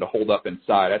got something to hold up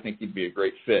inside. I think he'd be a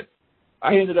great fit.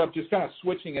 I ended up just kind of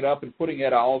switching it up and putting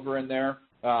Ed Oliver in there,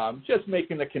 just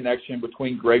making the connection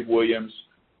between Greg Williams,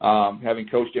 having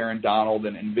coached Aaron Donald,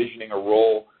 and envisioning a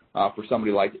role for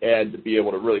somebody like Ed to be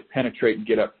able to really penetrate and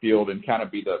get upfield and kind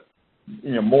of be the,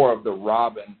 more of the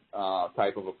Robin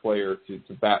type of a player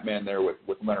to Batman there with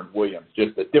Leonard Williams.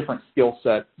 Just a different skill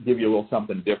set, give you a little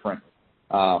something different.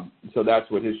 So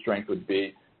that's what his strength would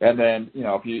be. And then,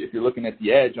 if you're looking at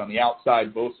the edge on the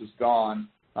outside, Bosa's gone.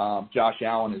 Josh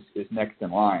Allen is next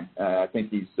in line. I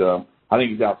think he's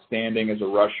outstanding as a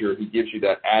rusher. He gives you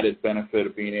that added benefit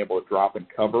of being able to drop and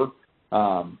cover.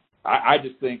 I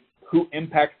just think who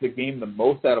impacts the game the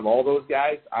most out of all those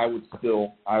guys, I would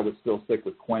still stick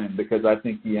with Quinnen, because I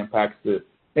think he impacts the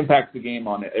game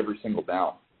on every single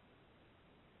down.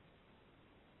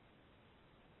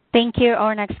 Thank you.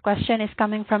 Our next question is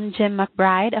coming from Jim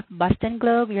McBride of Boston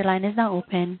Globe. Your line is now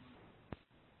open.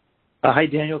 Hi,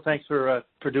 Daniel. Thanks for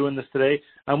doing this today.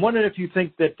 I'm wondering if you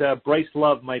think that Bryce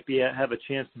Love might have a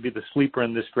chance to be the sleeper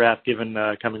in this draft, given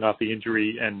coming off the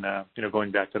injury and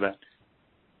going back to that.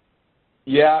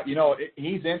 Yeah,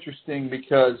 he's interesting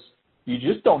because you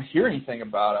just don't hear anything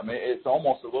about him. It's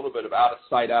almost a little bit of out of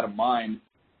sight, out of mind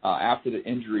after the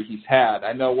injury he's had.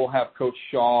 I know we'll have Coach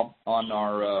Shaw on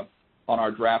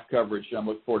our draft coverage. I'm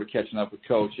looking forward to catching up with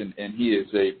Coach, and he is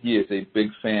a big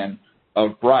fan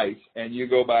of Bryce. And you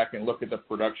go back and look at the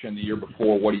production the year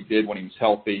before, what he did when he was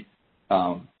healthy.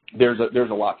 There's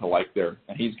a lot to like there,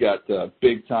 and he's got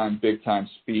big time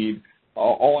speed.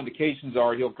 All indications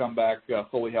are he'll come back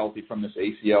fully healthy from this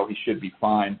ACL. He should be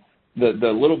fine. The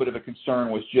little bit of a concern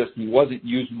was just he wasn't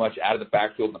used much out of the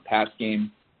backfield in the pass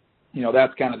game.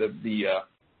 That's kind of you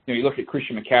look at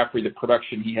Christian McCaffrey, the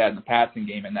production he had in the passing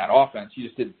game in that offense. You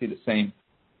just didn't see the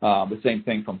same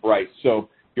thing from Bryce. So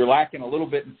you're lacking a little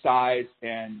bit in size,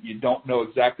 and you don't know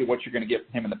exactly what you're going to get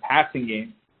from him in the passing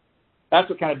game. That's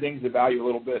what kind of dings the value a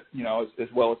little bit, as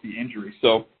well as the injury.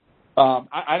 So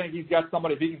I think he's got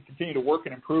somebody, if he can continue to work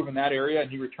and improve in that area and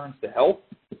he returns to health,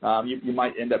 you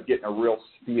might end up getting a real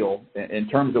steal. In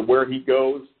terms of where he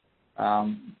goes,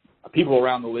 people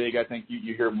around the league, I think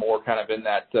you hear more kind of in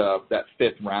that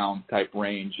 5th round type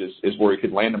range is where he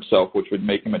could land himself, which would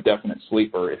make him a definite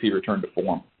sleeper if he returned to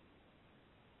form.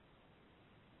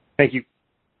 Thank you.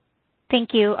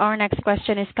 Thank you. Our next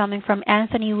question is coming from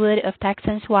Anthony Wood of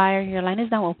Texans Wire. Your line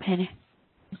is now open.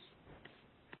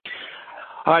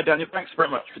 Hi, Daniel. Thanks very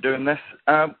much for doing this.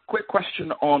 Quick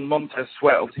question on Montez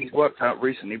Sweat. He's worked out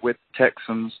recently with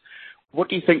Texans. What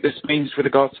do you think this means with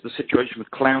regards to the situation with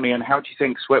Clowney, and how do you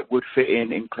think Sweat would fit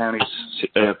in Clowney's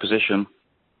position?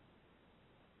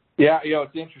 Yeah,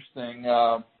 it's interesting.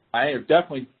 I think they're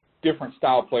definitely different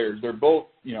style players. They're both,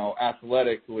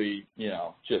 athletically,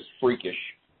 just freakish.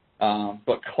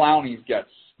 But Clowney's got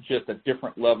just a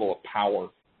different level of power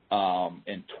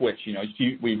and twitch.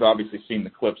 We've obviously seen the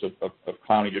clips of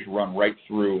Clowney just run right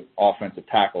through offensive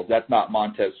tackles. That's not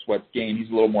Montez Sweat's game. He's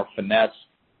a little more finesse.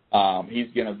 He's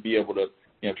going to be able to,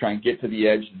 try and get to the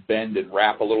edge and bend and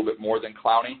wrap a little bit more than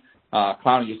Clowney.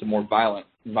 Clowney's just a more violent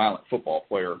football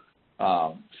player.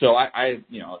 So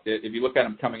if you look at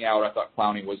him coming out, I thought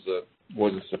Clowney was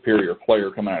a superior player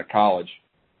coming out of college.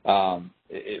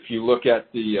 If you look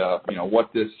at the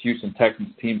what this Houston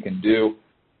Texans team can do,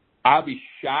 I'll be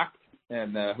shocked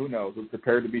and who knows? We're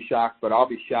prepared to be shocked, but I'll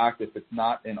be shocked if it's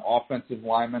not an offensive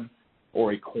lineman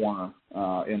or a corner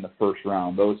in the first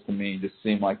round. Those, to me, just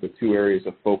seem like the two areas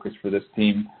of focus for this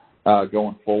team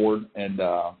going forward. And,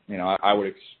 I would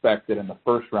expect that in the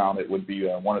first round it would be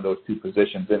one of those two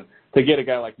positions. And to get a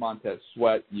guy like Montez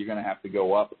Sweat, you're going to have to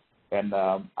go up. And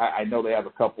I know they have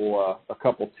a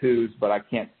couple twos, but I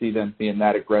can't see them being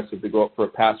that aggressive to go up for a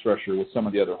pass rusher with some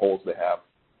of the other holes they have.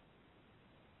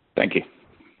 Thank you.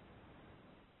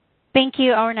 Thank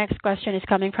you. Our next question is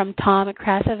coming from Tom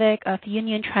Krasovic of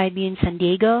Union Tribune San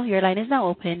Diego. Your line is now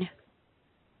open.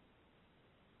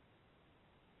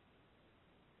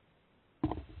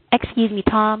 Excuse me,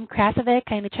 Tom Krasovic.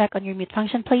 Kindly check on your mute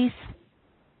function, please.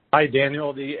 Hi,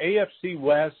 Daniel. The AFC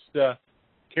West,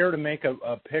 care to make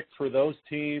a pick for those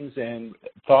teams and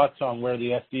thoughts on where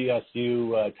the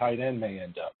FDSU tight end may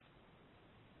end up?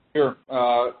 Sure.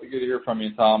 Good to hear from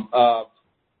you, Tom.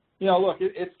 Look,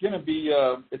 it's going to be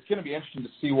interesting to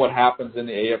see what happens in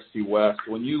the AFC West.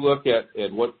 When you look at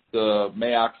what the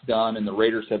Mayock's done and the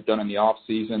Raiders have done in the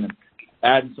offseason and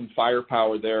adding some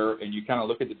firepower there, and you kind of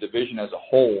look at the division as a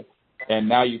whole, and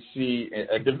now you see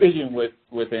a division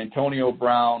with Antonio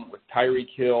Brown, with Tyreek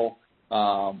Hill,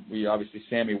 we obviously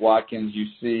Sammy Watkins. You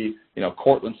see,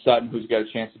 Cortland Sutton, who's got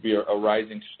a chance to be a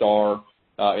rising star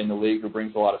in the league, who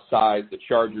brings a lot of size. The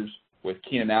Chargers with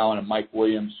Keenan Allen and Mike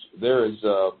Williams. There is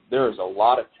a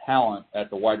lot of talent at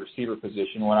the wide receiver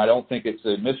position. When I don't think it's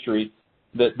a mystery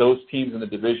that those teams in the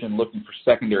division looking for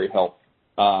secondary help.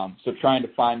 So trying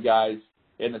to find guys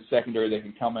in the secondary that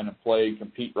can come in and play and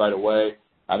compete right away.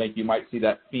 I think you might see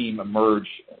that theme emerge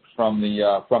from the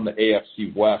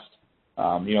AFC West.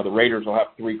 The Raiders will have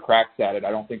 3 cracks at it.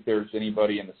 I don't think there's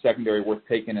anybody in the secondary worth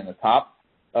taking in the top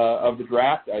of the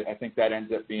draft. I think that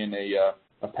ends up being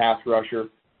a pass rusher.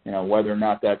 Whether or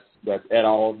not that's Ed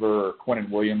Oliver or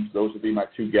Quinnen Williams, those would be my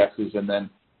 2 guesses. And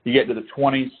then you get to the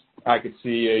 20s, I could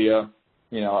see a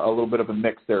little bit of a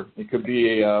mix there. It could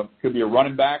be a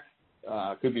running back,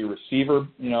 could be a receiver.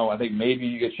 I think maybe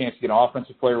you get a chance to get an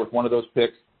offensive player with one of those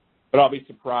picks. But I'll be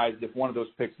surprised if one of those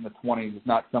picks in the 20s is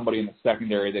not somebody in the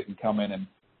secondary that can come in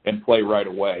and play right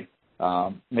away.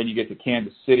 Then you get to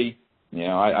Kansas City.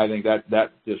 I think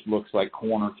that just looks like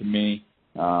corner to me.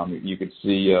 You could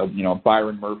see,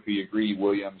 Byron Murphy, Greedy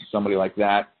Williams, somebody like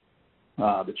that.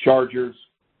 The Chargers,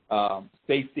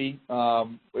 safety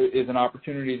is an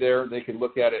opportunity there. They could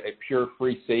look at it a pure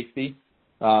free safety,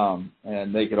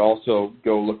 and they could also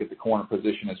go look at the corner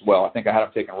position as well. I think I had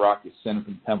them taking Rocky Sin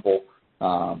from Temple,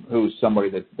 who's somebody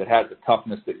that has the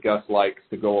toughness that Gus likes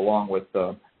to go along with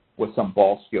some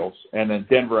ball skills. And then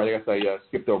Denver, I guess I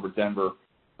skipped over Denver.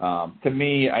 To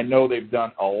me, I know they've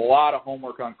done a lot of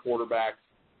homework on quarterbacks,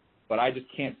 but I just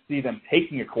can't see them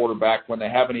taking a quarterback when they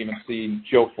haven't even seen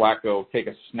Joe Flacco take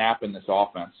a snap in this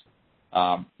offense.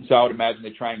 So I would imagine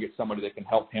they try and get somebody that can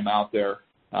help him out there.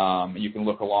 You can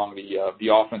look along the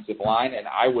offensive line, and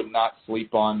I would not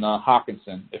sleep on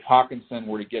Hockenson. If Hockenson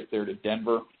were to get there to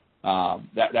Denver,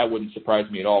 that wouldn't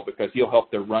surprise me at all, because he'll help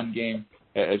their run game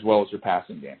as well as their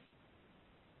passing game.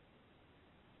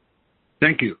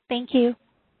 Thank you. Thank you.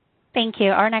 Thank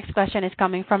you. Our next question is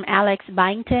coming from Alex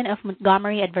Byington of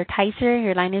Montgomery Advertiser.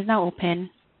 Your line is now open.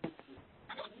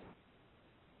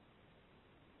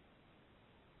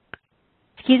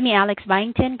 Excuse me, Alex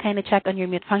Byington. Kindly check on your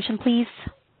mute function, please.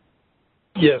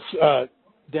 Yes.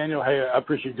 Daniel, hey, I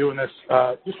appreciate doing this.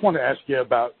 Just want to ask you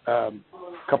about a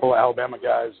couple of Alabama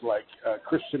guys like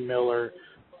Christian Miller,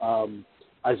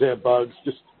 Isaiah Buggs.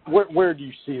 Just where do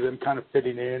you see them kind of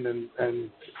fitting in and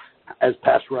as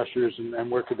pass rushers, and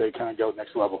where could they kind of go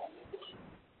next level?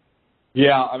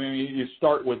 Yeah, I mean, you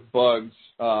start with Buggs.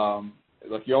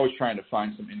 Look, you're always trying to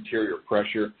find some interior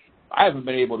pressure. I haven't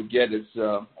been able to get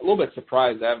a little bit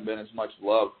surprised. I haven't been as much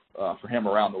love for him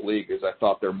around the league as I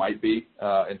thought there might be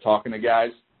in talking to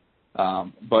guys.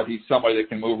 But he's somebody that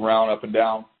can move around up and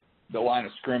down the line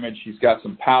of scrimmage. He's got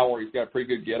some power. He's got a pretty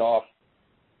good get-off.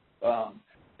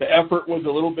 The effort was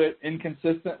a little bit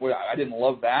inconsistent. I didn't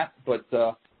love that, but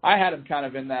I had him kind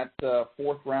of in that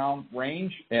 4th round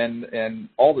range, and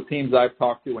all the teams I've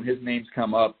talked to when his name's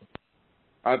come up,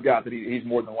 I've got that he's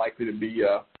more than likely to be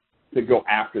to go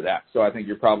after that. So I think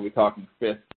you're probably talking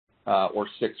 5th or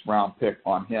 6th round pick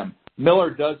on him.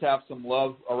 Miller does have some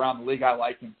love around the league. I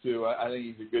like him too. I think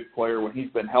he's a good player. When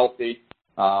he's been healthy,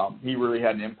 he really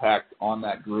had an impact on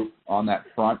that group, on that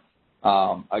front.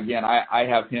 Again, I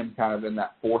have him kind of in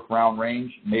that 4th round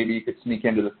range. Maybe he could sneak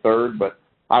into the 3rd, but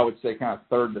I would say kind of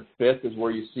 3rd to 5th is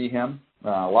where you see him. A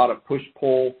lot of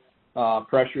push-pull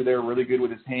pressure there, really good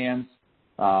with his hands,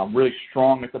 really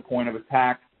strong at the point of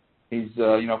attack. He's,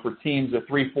 for teams, the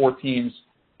 3-4 teams,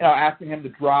 asking him to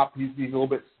drop, he's a little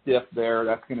bit stiff there.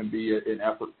 That's going to be an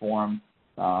effort for him.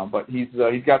 But he's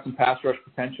got some pass rush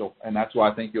potential, and that's why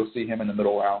I think you'll see him in the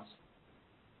middle rounds.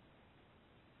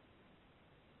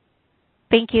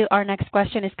 Thank you. Our next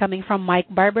question is coming from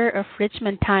Mike Barber of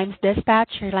Richmond Times-Dispatch.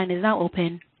 Your line is now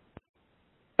open.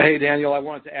 Hey, Daniel, I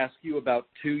wanted to ask you about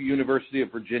two University of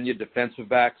Virginia defensive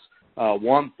backs.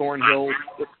 Juan Thornhill,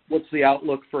 what's the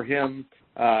outlook for him?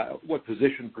 What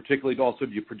position particularly also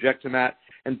do you project him at?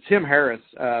 And Tim Harris,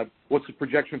 what's the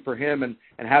projection for him, and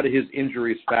how do his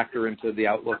injuries factor into the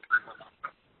outlook?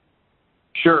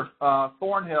 Sure.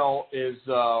 Thornhill is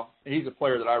he's a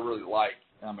player that I really like.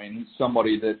 I mean, he's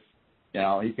somebody that,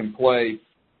 he can play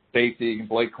safety, he can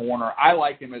play corner. I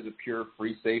like him as a pure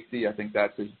free safety. I think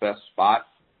that's his best spot.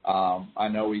 I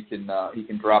know he can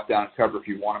drop down and cover if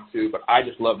you want him to, but I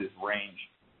just love his range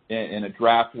in a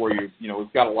draft where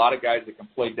we've got a lot of guys that can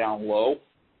play down low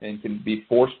and can be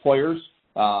force players.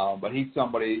 But he's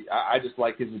somebody I just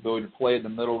like his ability to play in the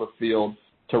middle of the field,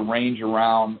 to range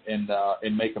around and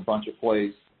make a bunch of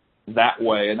plays that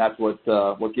way, and that's what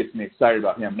gets me excited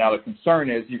about him. Now the concern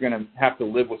is you're going to have to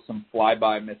live with some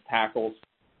flyby missed tackles.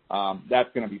 That's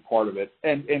going to be part of it,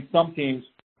 and some teams,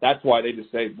 that's why they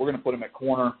just say we're going to put him at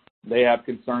corner. They have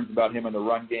concerns about him in the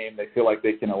run game. They feel like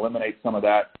they can eliminate some of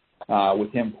that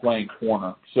with him playing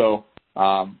corner. So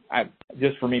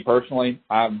just for me personally,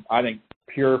 I think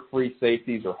pure free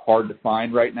safeties are hard to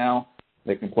find right now.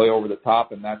 They can play over the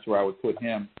top, and that's where I would put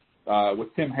him.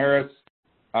 With Tim Harris,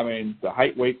 I mean, the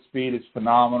height, weight, speed is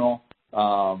phenomenal.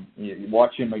 You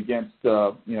watch him against,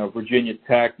 Virginia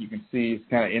Tech. You can see his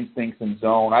kind of instincts in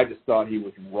zone. I just thought he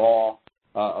was raw,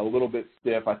 a little bit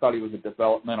stiff. I thought he was a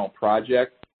developmental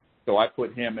project. So I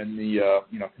put him in the,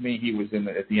 to me, he was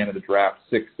at the end of the draft,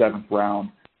 6th, 7th round,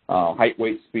 height,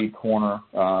 weight, speed corner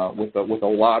with a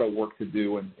lot of work to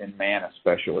do in man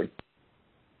especially.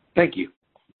 Thank you.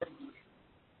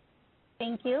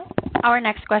 Thank you. Our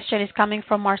next question is coming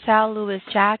from Marcel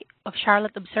Lewis-Jack of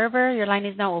Charlotte Observer. Your line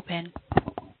is now open.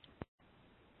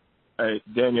 Hey,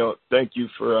 Daniel, thank you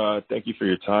for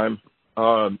your time.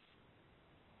 A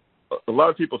lot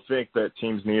of people think that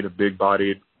teams need a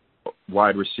big-bodied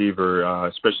wide receiver,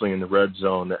 especially in the red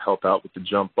zone, that help out with the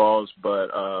jump balls. But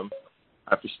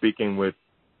after speaking with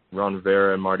Ron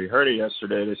Rivera and Marty Hurney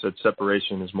yesterday, they said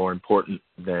separation is more important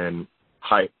than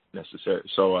height necessary.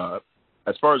 So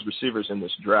as far as receivers in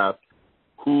this draft,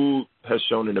 who has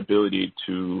shown an ability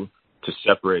to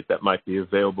separate that might be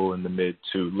available in the mid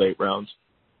to late rounds?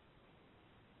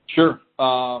 Sure.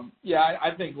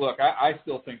 I think, look, I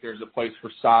still think there's a place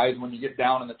for size when you get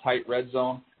down in the tight red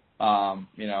zone.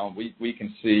 We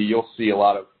can see, you'll see a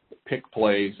lot of pick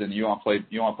plays, and you want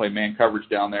to play man coverage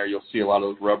down there. You'll see a lot of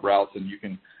those rub routes, and you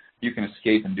can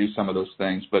escape and do some of those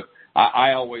things. But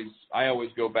I always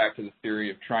go back to the theory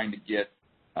of trying to get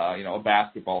a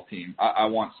basketball team. I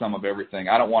want some of everything.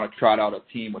 I don't want to trot out a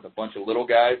team with a bunch of little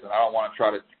guys, and I don't want to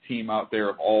try to team out there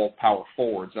of all power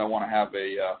forwards. I want to have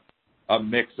a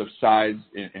mix of size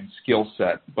and skill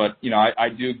set. But I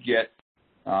do get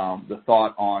the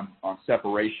thought on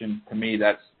separation. To me,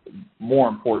 that's more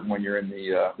important when you're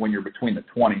when you're between the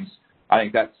 20s. I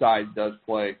think that size does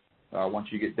play once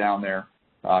you get down there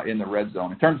in the red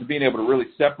zone. In terms of being able to really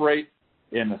separate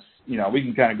in the, we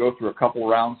can kind of go through a couple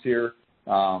rounds here.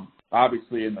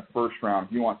 Obviously, in the first round,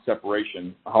 if you want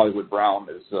separation, Hollywood Brown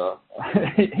is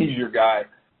he's your guy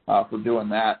for doing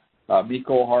that.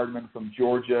 Mecole Hardman from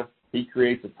Georgia, he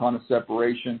creates a ton of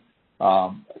separation.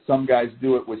 Some guys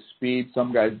do it with speed.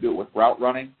 Some guys do it with route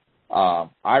running.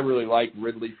 I really like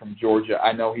Ridley from Georgia.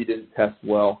 I know he didn't test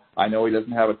well. I know he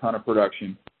doesn't have a ton of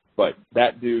production, but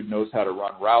that dude knows how to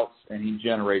run routes, and he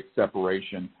generates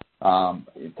separation.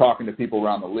 Talking to people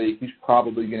around the league, he's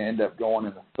probably going to end up going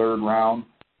in the third round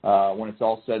when it's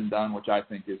all said and done, which I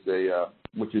think is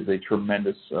a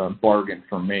tremendous bargain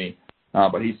for me.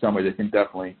 But he's somebody that can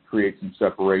definitely create some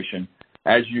separation.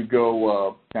 As you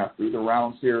go kind of through the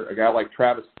rounds here, a guy like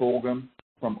Travis Fulgham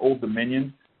from Old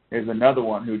Dominion is another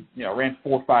one who ran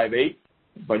 4.58,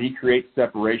 but he creates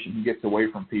separation. He gets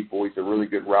away from people. He's a really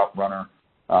good route runner.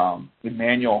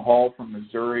 Emmanuel Hall from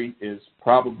Missouri is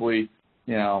probably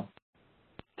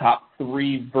top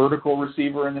 3 vertical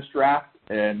receiver in this draft,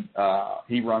 and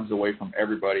he runs away from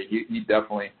everybody. He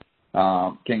definitely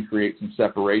can create some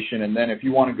separation. And then if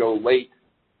you want to go late,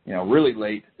 really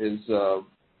late, is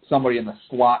somebody in the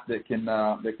slot that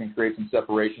can create some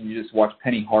separation. You just watch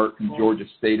Penny Hart from Georgia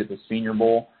State at the Senior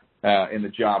Bowl and the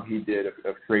job he did of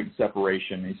creating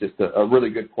separation. He's just a really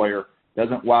good player.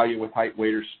 Doesn't wow you with height,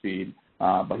 weight, or speed,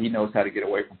 but he knows how to get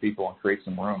away from people and create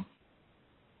some room.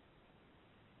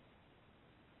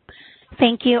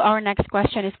 Thank you. Our next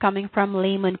question is coming from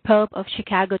Layman Pope of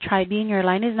Chicago Tribune. Your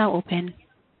line is now open.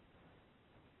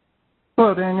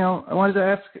 Hello, Daniel. I wanted to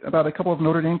ask about a couple of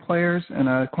Notre Dame players and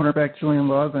cornerback Julian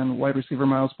Love and wide receiver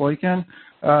Miles Boykin.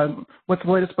 What's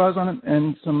the latest buzz on it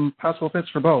and some possible fits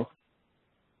for both?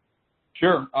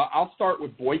 Sure. I'll start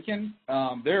with Boykin.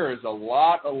 There is a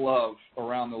lot of love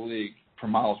around the league for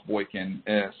Miles Boykin,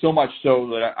 so much so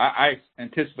that I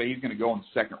anticipate he's going to go in the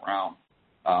second round.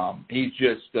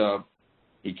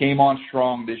 He came on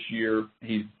strong this year.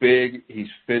 He's big. He's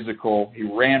physical. He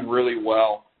ran really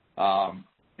well.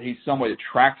 He's somebody that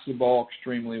tracks the ball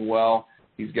extremely well.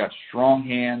 He's got strong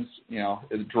hands. You know,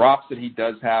 the drops that he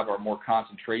does have are more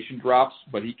concentration drops,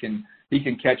 but he can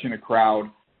catch in a crowd.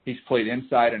 He's played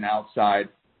inside and outside.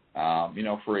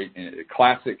 For a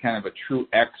classic kind of a true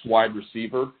X wide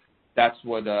receiver, that's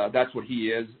what he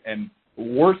is. And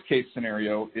worst case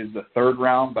scenario is the third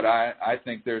round, but I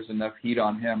think there's enough heat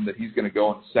on him that he's going to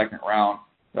go in the second round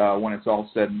when it's all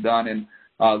said and done. And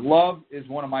Love is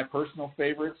one of my personal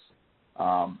favorites.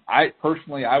 I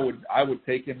would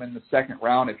take him in the second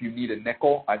round if you need a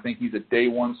nickel. I think he's a day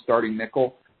one starting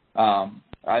nickel. I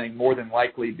think more than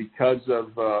likely because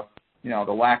of the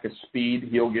lack of speed,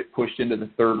 he'll get pushed into the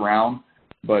third round.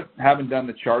 But having done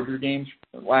the Charger games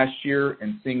last year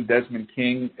and seeing Desmond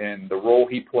King and the role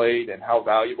he played and how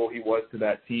valuable he was to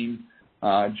that team,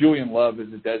 Julian Love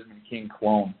is a Desmond King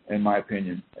clone, in my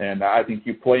opinion. And I think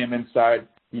you play him inside.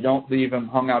 You don't leave him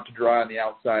hung out to dry on the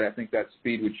outside. I think that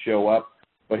speed would show up.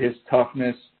 But his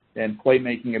toughness and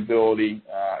playmaking ability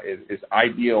is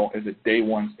ideal as a day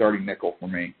one starting nickel for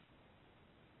me.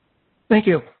 Thank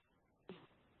you.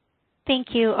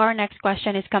 Thank you. Our next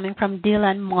question is coming from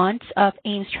Dylan Montz of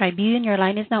Ames Tribune. Your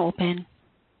line is now open.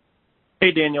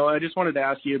 Hey, Daniel. I just wanted to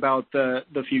ask you about the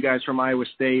few guys from Iowa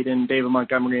State and David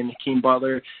Montgomery and Hakeem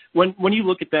Butler. When you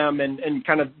look at them and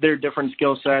kind of their different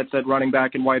skill sets at running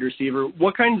back and wide receiver,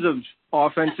 what kinds of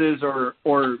offenses or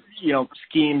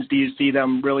schemes do you see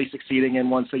them really succeeding in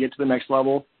once they get to the next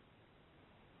level?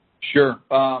 Sure.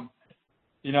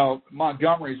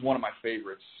 Montgomery is one of my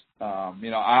favorites. I'm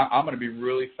going to be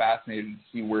really fascinated to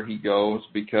see where he goes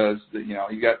because,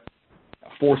 you got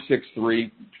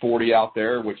 4.63 40 out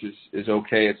there, which is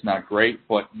okay. It's not great,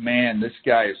 but man, this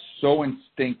guy is so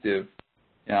instinctive.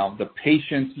 The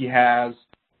patience he has,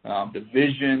 the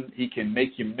vision, he can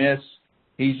make you miss.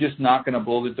 He's just not going to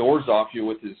blow the doors off you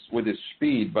with his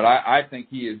speed. But I think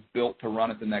he is built to run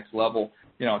at the next level.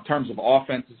 In terms of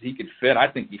offenses he could fit, I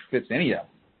think he fits any of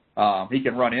them. He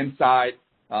can run inside.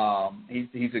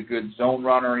 He's a good zone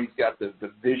runner. He's got the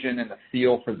vision and the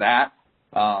feel for that.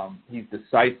 He's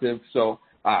decisive. So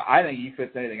I think he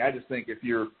fits anything. I just think if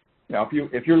you're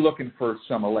looking for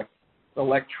some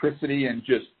electricity and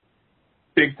just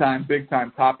big time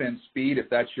top end speed, if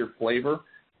that's your flavor,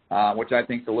 which I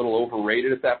think is a little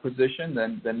overrated at that position,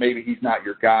 then maybe he's not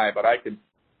your guy. But I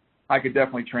could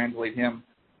definitely translate him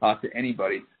to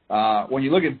anybody. When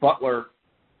you look at Butler,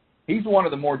 he's one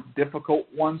of the more difficult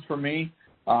ones for me.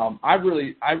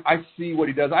 I see what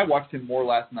he does. I watched him more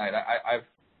last night. I've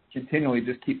continually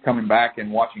just keep coming back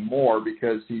and watching more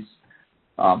because there's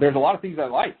a lot of things I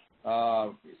like.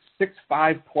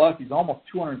 6'5" plus, he's almost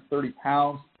 230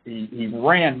 pounds. He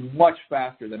ran much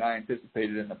faster than I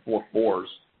anticipated in the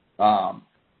 4.4s.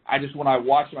 When I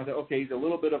watched him, I thought, okay, he's a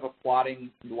little bit of a plotting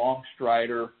long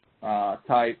strider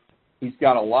type. He's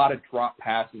got a lot of drop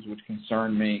passes, which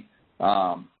concern me.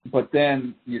 But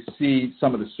then you see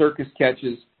some of the circus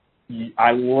catches.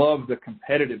 I love the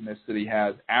competitiveness that he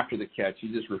has after the catch. He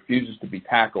just refuses to be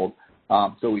tackled.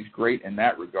 So he's great in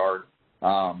that regard.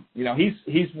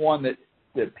 He's one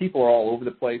that people are all over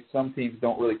the place. Some teams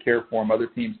don't really care for him. Other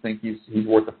teams think he's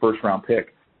worth a first-round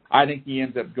pick. I think he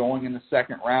ends up going in the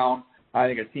second round. I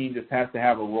think a team just has to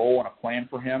have a role and a plan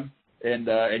for him, and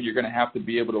you're going to have to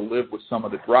be able to live with some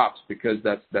of the drops because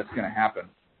that's going to happen.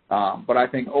 But I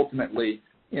think ultimately,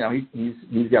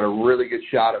 he's got a really good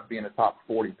shot of being a top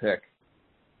 40 pick.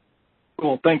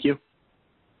 Cool. Thank you.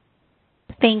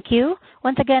 Thank you.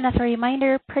 Once again, as a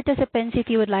reminder, participants, if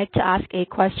you would like to ask a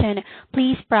question,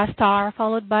 please press star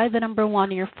followed by the number 1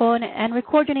 on your phone and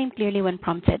record your name clearly when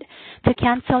prompted. To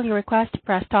cancel your request,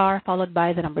 press star followed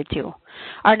by the number 2.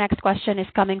 Our next question is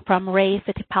coming from Ray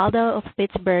Fittipaldo of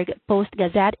Pittsburgh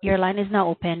Post-Gazette. Your line is now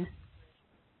open.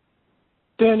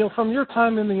 Daniel, from your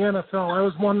time in the NFL, I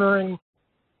was wondering,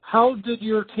 how did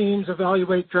your teams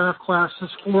evaluate draft classes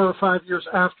 4 or 5 years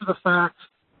after the fact?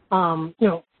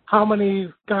 How many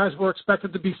guys were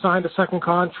expected to be signed to second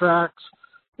contracts?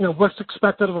 What's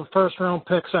expected of a first-round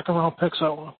pick, second-round pick,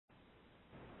 so on?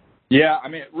 Yeah,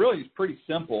 it really is pretty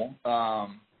simple.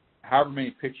 However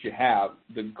many picks you have,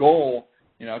 the goal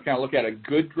kind of look at a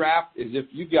good draft is if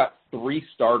you got 3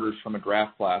 starters from a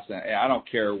draft class, and I don't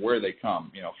care where they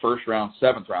come, first round,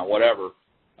 7th round, whatever,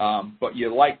 but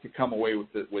you like to come away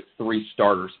with 3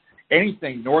 starters.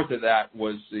 Anything north of that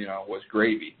was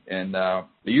gravy. And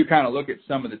you kind of look at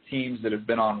some of the teams that have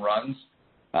been on runs.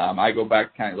 I go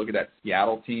back, kind of look at that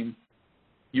Seattle team.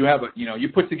 You have you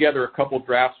put together a couple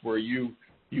drafts where you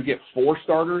get 4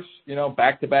 starters,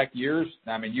 back-to-back years.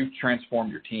 I mean, you've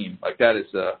transformed your team. Like that is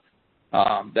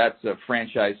that's a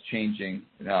franchise-changing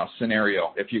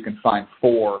scenario if you can find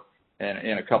 4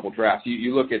 in a couple drafts.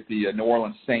 You look at the New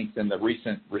Orleans Saints and the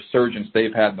recent resurgence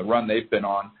they've had and the run they've been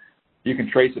on. You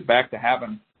can trace it back to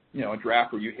having, a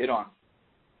draft where you hit on,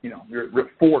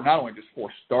 4, not only just 4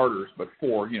 starters, but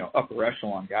 4, upper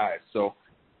echelon guys. So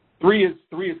 3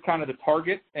 is kind of the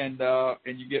target, and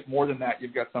you get more than that,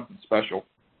 you've got something special.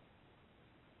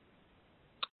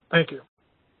 Thank you.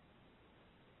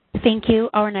 Thank you.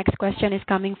 Our next question is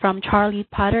coming from Charlie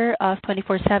Potter of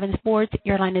 24/7 Sports.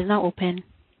 Your line is now open.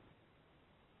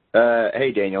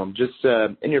 Hey, Daniel. Just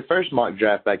in your first mock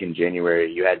draft back in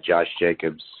January, you had Josh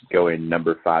Jacobs going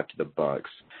number 5 to the Bucs.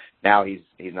 Now he's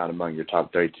not among your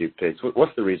top 32 picks.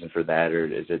 What's the reason for that, or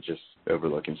is it just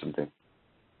overlooking something?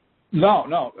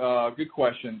 No. Good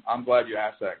question. I'm glad you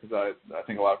asked that because I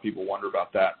think a lot of people wonder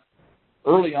about that.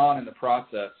 Early on in the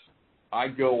process, I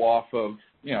go off of,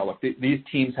 look, these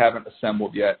teams haven't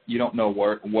assembled yet. You don't know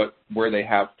where they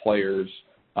have players.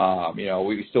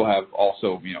 We still have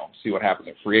also, see what happens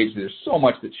at free agency. There's so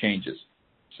much that changes.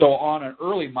 So on an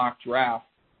early mock draft,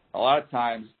 a lot of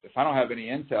times, if I don't have any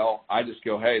intel, I just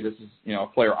go, hey, this is, a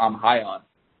player I'm high on.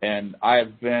 And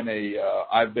I've been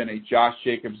a Josh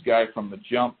Jacobs guy from the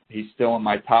jump. He's still in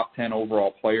my top 10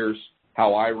 overall players,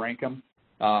 how I rank him.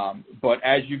 But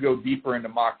as you go deeper into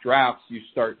mock drafts, you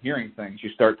start hearing things.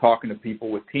 You start talking to people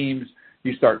with teams.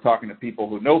 You start talking to people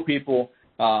who know people.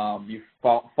 You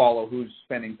follow who's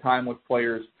spending time with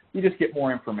players. You just get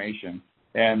more information.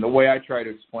 And the way I try to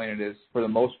explain it is, for the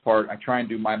most part, I try and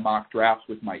do my mock drafts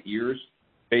with my ears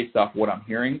based off what I'm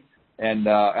hearing. And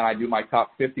I do my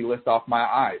top 50 list off my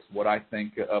eyes, what I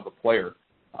think of a player.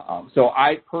 So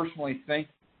I personally think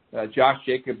Josh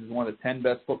Jacobs is one of the 10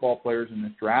 best football players in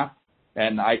this draft.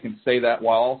 And I can say that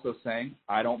while also saying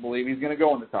I don't believe he's going to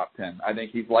go in the top 10. I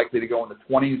think he's likely to go in the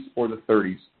 20s or the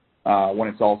 30s when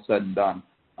it's all said and done.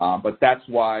 But that's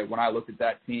why when I looked at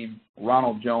that team,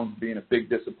 Ronald Jones being a big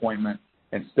disappointment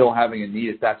and still having a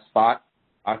need at that spot,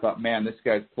 I thought, man, this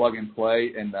guy's plug and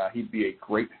play, and he'd be a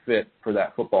great fit for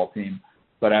that football team.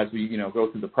 But as we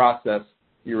go through the process,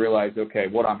 you realize, okay,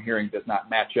 what I'm hearing does not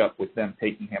match up with them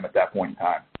taking him at that point in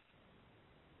time.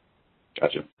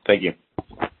 Gotcha. Thank you.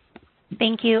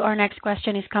 Thank you. Our next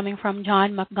question is coming from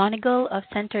John McGonigal of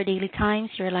Center Daily Times.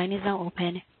 Your line is now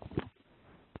open.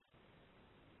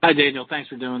 Hi, Daniel. Thanks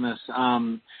for doing this.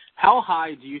 How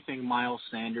high do you think Miles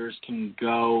Sanders can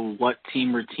go? What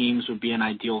team or teams would be an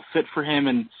ideal fit for him?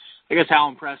 And I guess how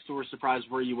impressed or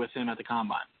surprised were you with him at the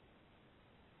Combine?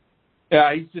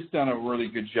 Yeah, he's just done a really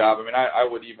good job. I mean, I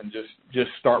would even just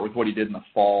start with what he did in the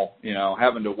fall,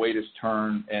 having to wait his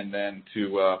turn and then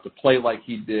to play like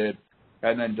he did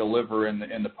and then deliver in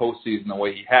the postseason the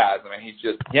way he has. I mean,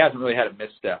 he hasn't really had a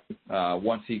misstep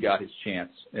once he got his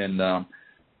chance. And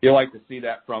you'll like to see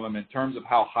that from him. In terms of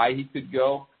how high he could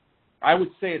go, I would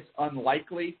say it's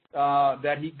unlikely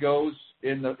that he goes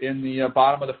in the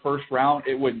bottom of the first round.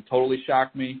 It wouldn't totally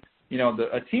shock me.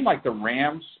 A team like the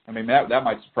Rams, I mean, that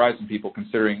might surprise some people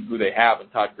considering who they have in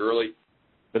Todd Gurley.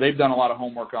 But they've done a lot of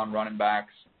homework on running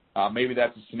backs. Maybe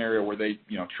that's a scenario where they,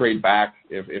 trade back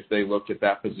if they looked at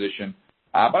that position.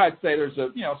 But I'd say there's a,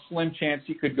 slim chance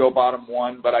he could go bottom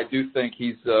 1. But I do think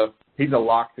he's a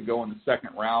lock to go in the second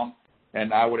round.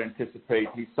 And I would anticipate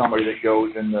he's somebody that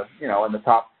goes in the, in the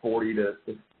top 40 to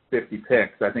 50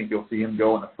 picks. I think you'll see him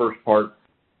go in the first part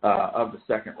of the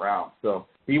second round. So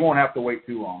he won't have to wait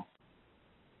too long.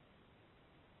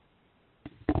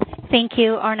 Thank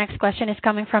you. Our next question is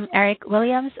coming from Eric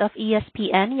Williams of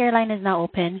ESPN. Your line is now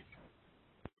open.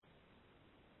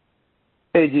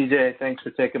 Hey, DJ. Thanks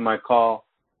for taking my call.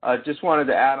 I just wanted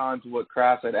to add on to what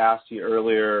Kraft had asked you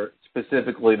earlier,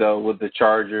 specifically, though, with the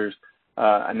Chargers.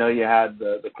 I know you had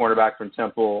the cornerback from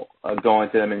Temple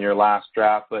going to them in your last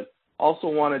draft, but also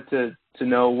wanted to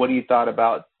know what you thought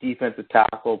about defensive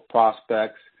tackle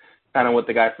prospects, kind of what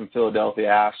the guy from Philadelphia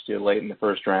asked you late in the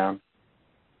first round.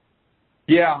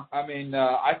 Yeah, I mean,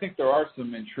 I think there are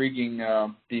some intriguing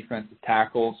defensive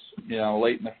tackles,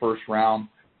 late in the first round.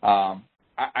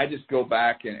 I just go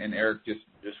back and Eric,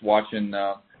 just watching,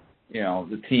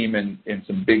 the team in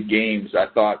some big games, I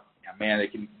thought, man, they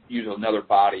can use another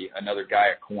body, another guy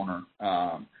at corner.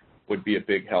 would be a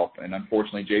big help. And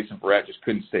unfortunately, Jason Verrett just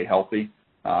couldn't stay healthy.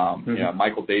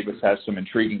 Michael Davis has some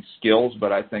intriguing skills,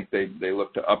 but I think they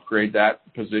look to upgrade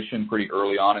that position pretty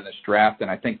early on in this draft. And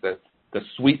I think that the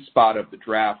sweet spot of the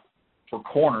draft for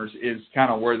corners is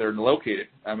kind of where they're located.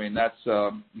 I mean, that's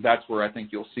where I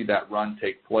think you'll see that run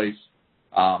take place.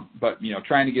 But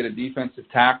trying to get a defensive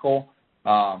tackle,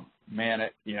 one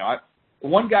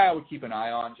guy I would keep an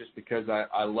eye on just because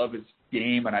I love his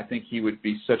game and I think he would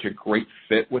be such a great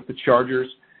fit with the Chargers.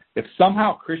 If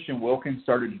somehow Christian Wilkins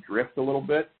started to drift a little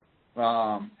bit,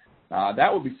 that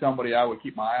would be somebody I would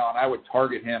keep my eye on. I would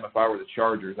target him if I were the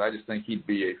Chargers. I just think he'd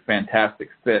be a fantastic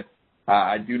fit.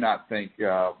 I do not think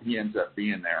he ends up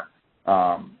being there.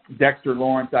 Dexter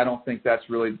Lawrence, I don't think that's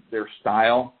really their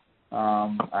style.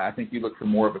 I think you look for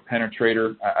more of a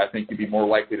penetrator. I think you'd be more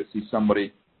likely to see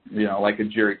somebody, like a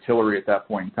Jerry Tillery at that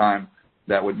point in time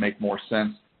that would make more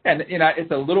sense. And,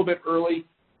 it's a little bit early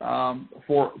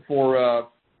for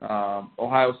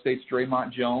Ohio State's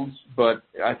Draymond Jones, but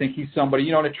I think he's somebody,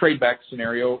 in a trade back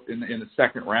scenario in the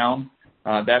second round,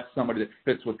 that's somebody that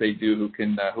fits what they do, who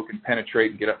can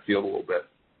penetrate and get upfield a little bit.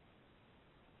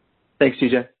 Thanks,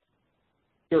 TJ.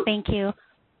 Sure. Thank you.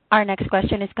 Our next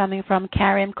question is coming from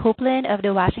Karen Copeland of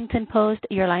the Washington Post.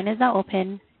 Your line is now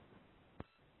open.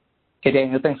 Hey,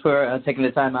 Daniel. Thanks for taking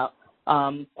the time out.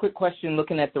 Quick question,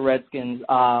 looking at the Redskins,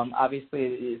 obviously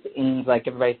it seems like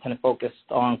everybody's kind of focused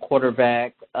on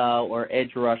quarterback or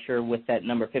edge rusher with that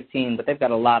number 15, but they've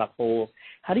got a lot of holes.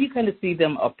 How do you kind of see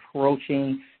them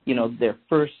approaching, their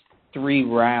first 3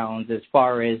 rounds as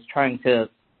far as trying to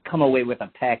come away with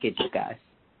a package of guys?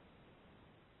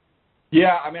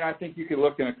 Yeah, I think you could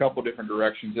look in a couple different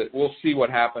directions. We'll see what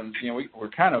happens. We're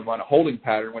kind of on a holding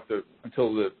pattern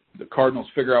until the Cardinals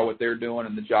figure out what they're doing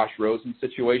in the Josh Rosen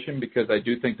situation, because I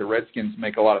do think the Redskins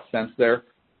make a lot of sense there.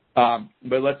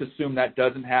 But let's assume that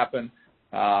doesn't happen.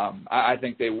 I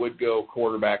think they would go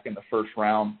quarterback in the first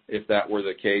round if that were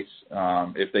the case.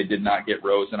 If they did not get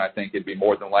Rosen, I think it'd be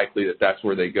more than likely that that's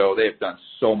where they go. They have done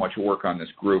so much work on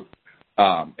this group.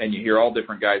 And you hear all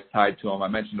different guys tied to him. I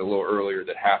mentioned a little earlier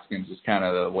that Haskins is kind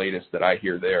of the latest that I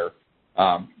hear there.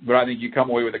 But I think you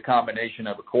come away with a combination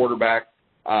of a quarterback,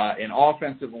 an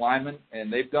offensive lineman,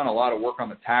 and they've done a lot of work on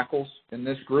the tackles in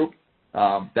this group.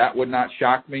 That would not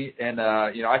shock me. And,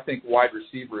 I think wide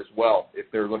receiver as well. If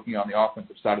they're looking on the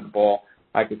offensive side of the ball,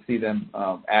 I could see them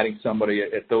adding somebody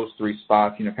at those 3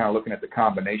 spots, kind of looking at the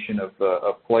combination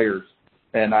of players.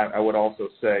 And I would also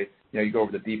say, you go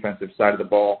over the defensive side of the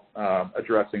ball,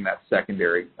 addressing that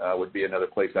secondary would be another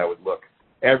place I would look.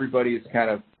 Everybody is kind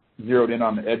of zeroed in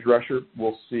on the edge rusher.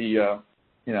 We'll see,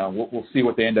 we'll see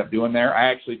what they end up doing there. I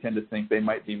actually tend to think they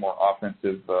might be more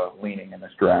offensive leaning in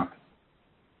this draft.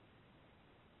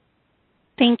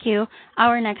 Thank you.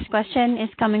 Our next question is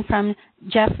coming from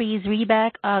Jeffrey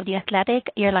Zrebeck of The Athletic.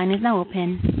 Your line is now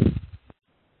open.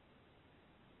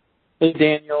 Hey,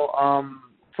 Daniel.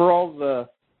 For all the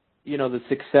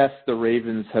success the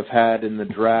Ravens have had in the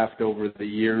draft over the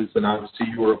years, and obviously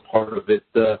you were a part of it,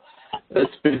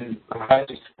 it's been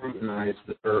highly scrutinized,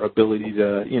 their ability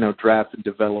to, draft and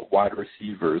develop wide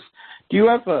receivers. Do you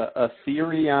have a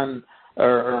theory on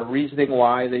or reasoning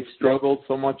why they've struggled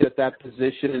so much at that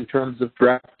position in terms of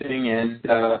drafting?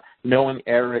 And knowing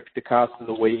Eric DeCosta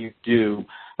the way you do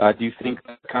you think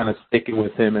that's kind of sticking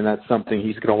with him and that's something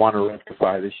he's going to want to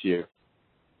rectify this year?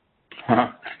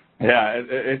 Yeah,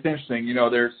 it's interesting.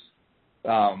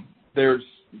 There's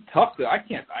tough. I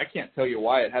can't tell you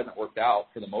why it hasn't worked out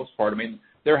for the most part.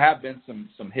 There have been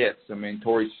some hits.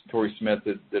 Torrey Smith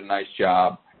did a nice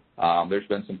job. There's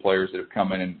been some players that have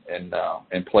come in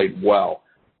and played well.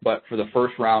 But for the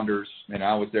first rounders, and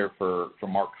I was there for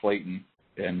Mark Clayton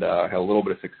and had a little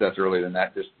bit of success earlier than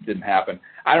that, just didn't happen.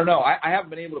 I don't know. I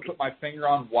haven't been able to put my finger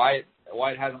on why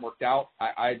it hasn't worked out.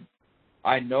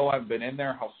 I know I've been in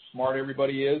there, how smart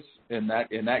everybody is in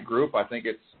that group. I think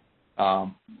it's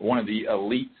one of the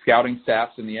elite scouting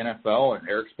staffs in the NFL, and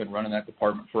Eric's been running that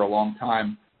department for a long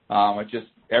time. It's just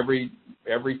every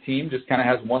team just kind of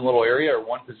has one little area or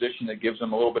one position that gives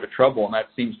them a little bit of trouble, and that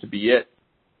seems to be it.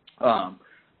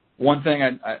 One thing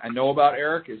I know about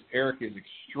Eric is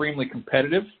extremely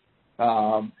competitive,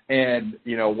 and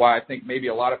why I think maybe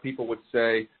a lot of people would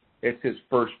say it's his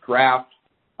first draft.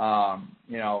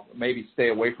 Maybe stay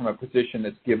away from a position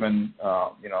that's given,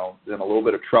 them a little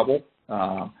bit of trouble.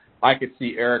 I could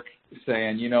see Eric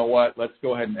saying, you know what, let's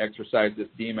go ahead and exercise this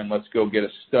demon. Let's go get a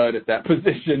stud at that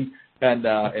position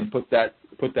and put that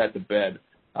to bed.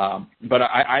 But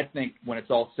I think when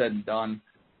it's all said and done,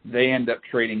 they end up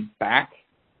trading back.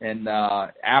 And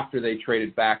after they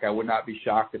traded back, I would not be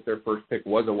shocked if their first pick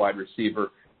was a wide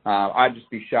receiver. I'd just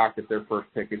be shocked if their first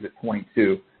pick is at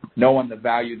 22. Knowing the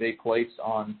value they place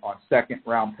on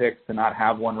second-round picks to not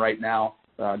have one right now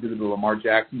due to the Lamar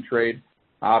Jackson trade,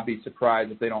 I'll be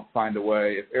surprised if they don't find a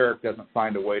way, if Eric doesn't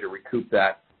find a way to recoup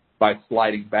that by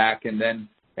sliding back. And then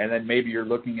maybe you're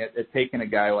looking at taking a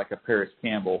guy like a Paris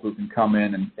Campbell who can come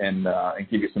in and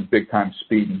give you some big-time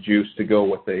speed and juice to go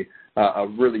with a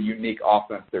really unique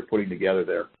offense they're putting together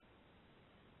there.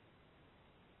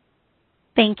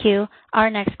 Thank you. Our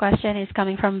next question is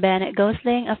coming from Ben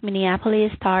Gosling of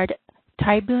Minneapolis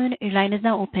Star-Tribune. Your line is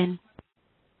now open.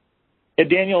 Hey,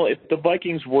 Daniel, if the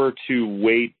Vikings were to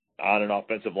wait on an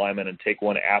offensive lineman and take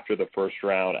one after the first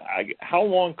round, how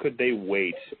long could they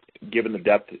wait, given the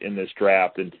depth in this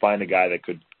draft, and find a guy that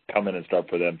could come in and start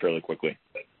for them fairly quickly?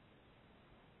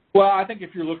 Well, I think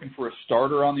if you're looking for a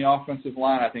starter on the offensive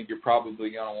line, I think you're probably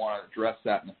going to want to address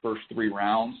that in the first 3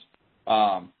 rounds.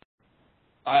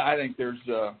 I think there's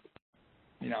a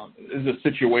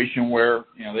situation where,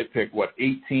 they pick,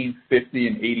 18, 50,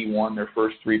 and 81, their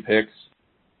first 3 picks.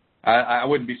 I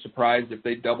wouldn't be surprised if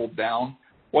they doubled down.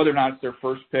 Whether or not it's their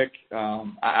first pick,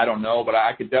 I don't know, but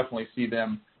I could definitely see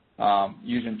them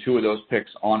using 2 of those picks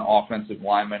on offensive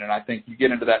linemen. And I think you get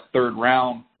into that 3rd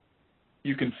round,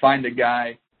 you can find a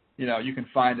guy, you can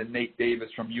find a Nate Davis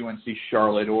from UNC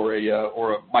Charlotte or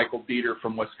a Michael Dieter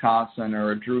from Wisconsin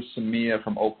or a Drew Samia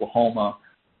from Oklahoma.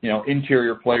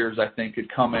 Interior players I think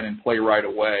could come in and play right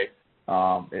away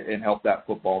and help that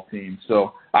football team.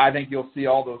 So I think you'll see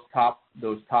all those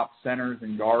top centers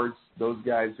and guards. Those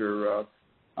guys are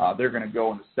they're going to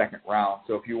go in the 2nd round.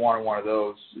 So if you wanted one of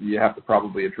those, you have to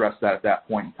probably address that at that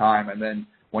point in time. And then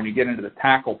when you get into the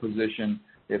tackle position,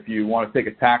 if you want to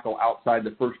take a tackle outside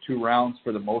the first 2 rounds,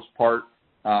 for the most part,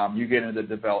 you get into the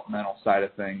developmental side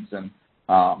of things. And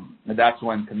that's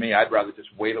when, to me, I'd rather just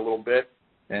wait a little bit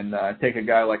and take a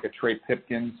guy like a Trey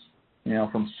Pipkins,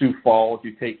 from Sioux Falls.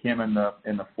 You take him in the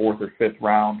 4th or 5th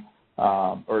round,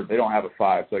 or they don't have a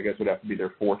 5, so I guess it would have to be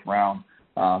their 4th round.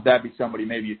 That'd be somebody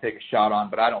maybe you take a shot on,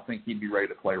 but I don't think he'd be ready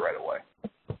to play right away.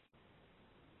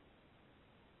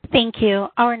 Thank you.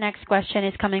 Our next question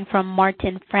is coming from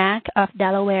Martin Frank of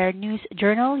Delaware News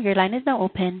Journal. Your line is now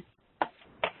open.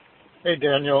 Hey,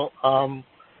 Daniel.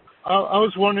 I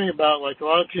was wondering about, a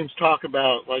lot of teams talk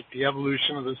about, the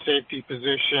evolution of the safety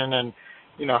position and,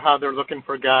 how they're looking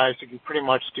for guys who can pretty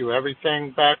much do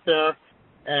everything back there.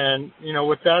 And,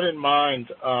 with that in mind,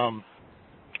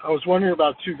 I was wondering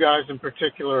about 2 guys in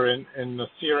particular in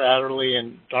Nasir Adderley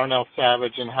and Darnell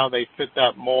Savage and how they fit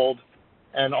that mold.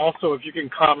 And also, if you can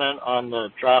comment on the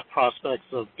draft prospects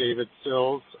of David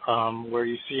Sills, where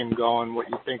you see him going, what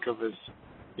you think of his,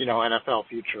 NFL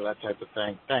future, that type of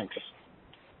thing. Thanks.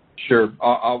 Sure.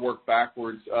 I'll work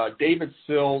backwards. David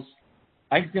Sills,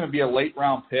 I think he's going to be a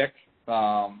late-round pick.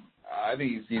 I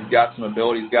think he's got some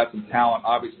ability. He's got some talent.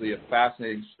 Obviously, a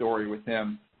fascinating story with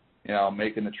him,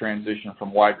 making the transition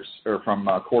from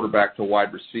quarterback to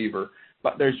wide receiver.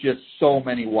 But there's just so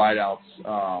many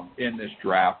wideouts in this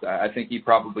draft. I think he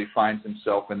probably finds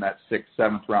himself in that 6th,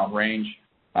 7th round range.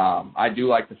 I do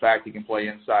like the fact he can play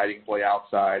inside, he can play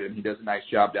outside, and he does a nice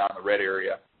job down in the red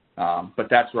area. But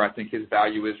that's where I think his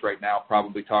value is right now,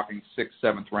 probably talking 6th,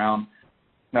 7th round.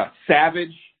 Now,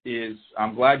 Savage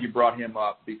I'm glad you brought him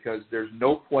up because there's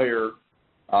no player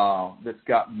that's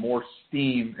got more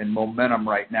steam and momentum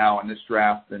right now in this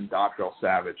draft than Dontrell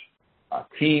Savage.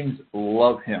 Teams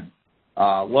love him.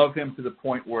 Love him to the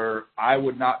point where I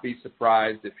would not be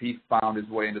surprised if he found his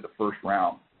way into the 1st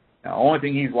round. Now, the only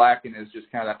thing he's lacking is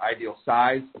just kind of that ideal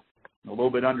size, a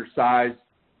little bit undersized,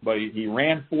 but he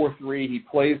ran 4.3. He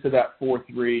plays to that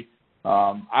 4.3.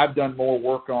 I've done more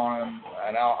work on him,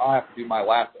 and I'll have to do my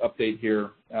last update here.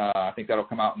 I think that'll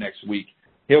come out next week.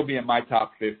 He'll be in my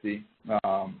top 50.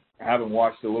 Having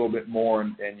watched a little bit more,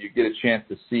 and you get a chance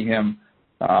to see him,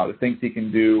 the things he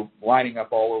can do, lining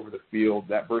up all over the field,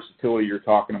 that versatility you're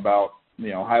talking about.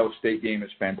 The Ohio State game is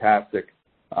fantastic.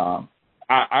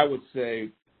 I would say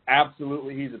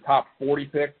absolutely he's a top 40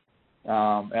 pick,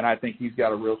 and I think he's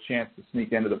got a real chance to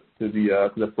sneak into the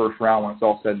 1st round when it's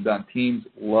all said and done. Teams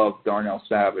love Darnell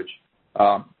Savage.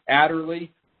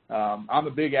 Adderley, I'm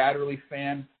a big Adderley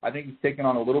fan. I think he's taken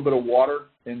on a little bit of water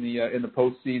in the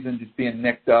postseason, just being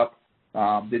nicked up.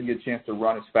 Didn't get a chance to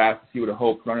run as fast as he would have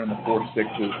hoped, running in the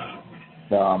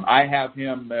 4.6s. I have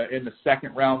him in the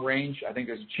 2nd round range. I think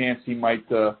there's a chance he might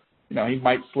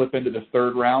slip into the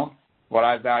 3rd round, but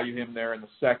I value him there in the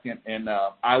 2nd, and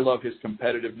I love his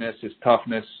competitiveness, his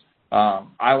toughness.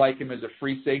 I like him as a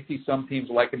free safety. Some teams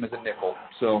like him as a nickel.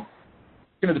 So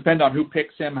it's going to depend on who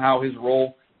picks him, how his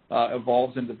role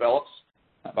evolves and develops.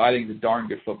 But I think he's a darn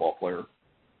good football player.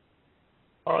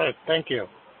 All right. Thank you.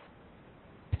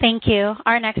 Thank you.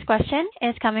 Our next question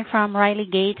is coming from Riley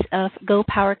Gates of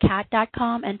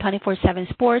GoPowerCat.com and 24/7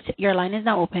 Sports. Your line is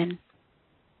now open.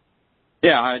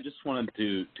 Yeah, I just wanted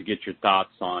to get your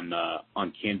thoughts on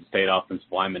Kansas State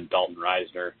offensive lineman Dalton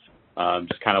Reisner,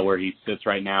 just kind of where he sits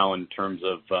right now in terms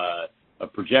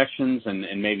of projections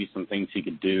and maybe some things he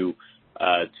could do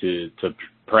to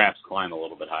perhaps climb a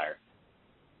little bit higher.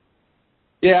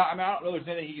 Yeah, I mean, I don't know if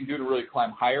there's anything he can do to really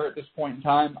climb higher at this point in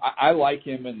time. I like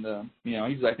him in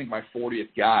he's, I think, my 40th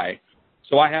guy.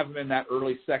 So I have him in that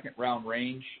early second-round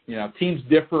range. Teams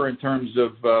differ in terms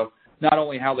of not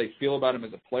only how they feel about him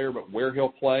as a player, but where he'll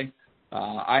play.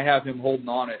 I have him holding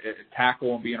on at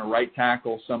tackle and being a right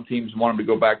tackle. Some teams want him to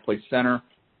go back play center.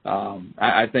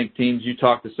 I think you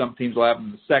talk to some teams will have him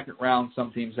in the second round.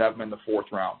 Some teams have him in the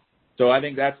fourth round. So I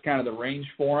think that's kind of the range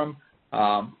for him.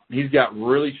 He's got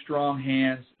really strong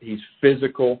hands. He's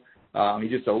physical.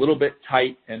 He's just a little bit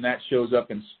tight, and that shows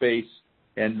up in space.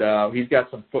 And he's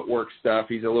got some footwork stuff.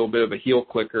 He's a little bit of a heel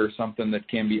clicker, something that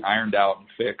can be ironed out and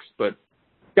fixed. But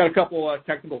he's got a couple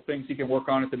technical things he can work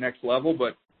on at the next level.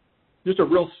 But just a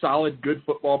real solid, good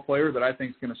football player that I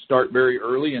think is going to start very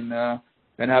early and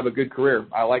have a good career.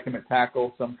 I like him at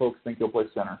tackle. Some folks think he'll play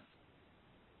center.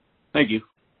 Thank you.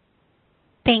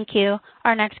 Thank you.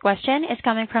 Our next question is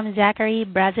coming from Zachary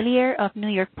Brasilier of New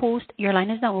York Post. Your line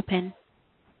is now open.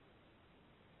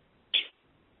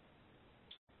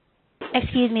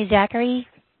 Excuse me, Zachary.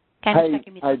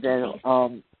 Hi, Daniel.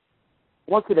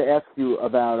 Wanted to ask you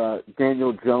about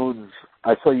Daniel Jones.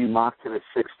 I saw you mocked him at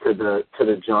 6 to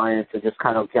the Giants, and just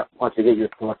kind of want to get your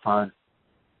thoughts on,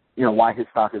 why his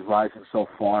stock is rising so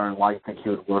far and why you think he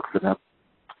would work for them.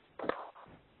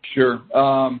 Sure.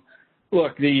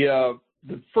 Look,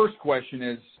 the first question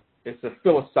is, it's a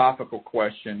philosophical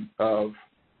question of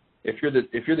if you're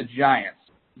the Giants,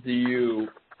 do you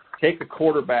take a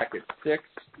quarterback at 6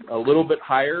 a little bit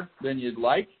higher than you'd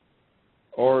like,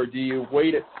 or do you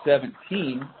wait at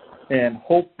 17 and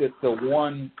hope that the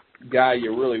one guy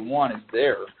you really want is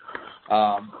there?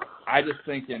 I just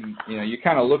think you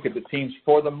kind of look at the teams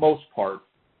for the most part.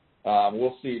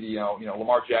 We'll see.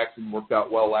 Lamar Jackson worked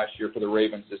out well last year for the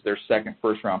Ravens as their second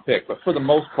first-round pick. But for the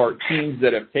most part, teams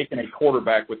that have taken a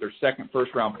quarterback with their second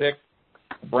first-round pick,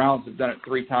 the Browns have done it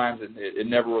 3 times, and it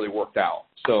never really worked out.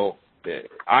 So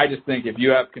I just think if you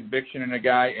have conviction in a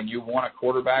guy and you want a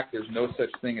quarterback, there's no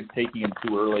such thing as taking him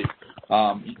too early.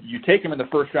 You take him in the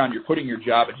first round, you're putting your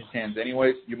job in his hands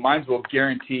anyways. You might as well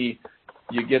guarantee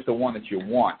you get the one that you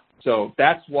want. So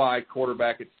that's why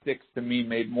quarterback at 6 to me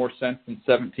made more sense than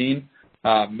 17.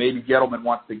 Maybe Gettleman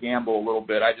wants to gamble a little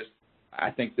bit.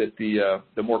 I think that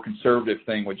the more conservative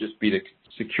thing would just be to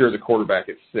secure the quarterback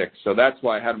at 6. So that's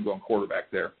why I had him going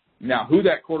quarterback there. Now, who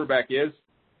that quarterback is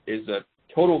a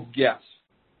total guess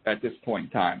at this point in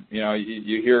time.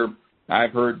 You hear,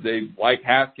 I've heard they like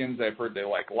Haskins. I've heard they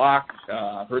like Locke.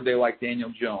 I've heard they like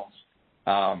Daniel Jones.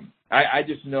 I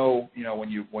just know, when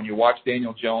you watch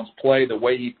Daniel Jones play, the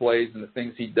way he plays and the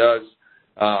things he does,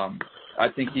 I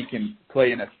think he can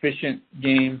play an efficient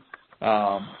game,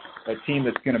 a team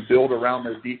that's going to build around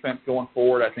their defense going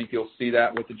forward. I think you'll see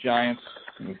that with the Giants,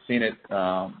 and we've seen it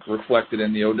reflected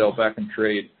in the Odell Beckham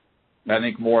trade. I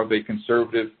think more of a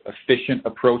conservative, efficient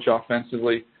approach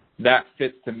offensively. That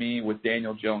fits to me with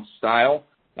Daniel Jones' style.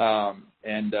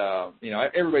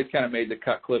 Everybody's kind of made the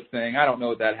Cutcliffe thing. I don't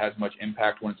know if that has much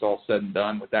impact when it's all said and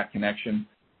done with that connection.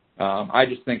 I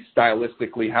just think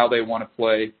stylistically how they want to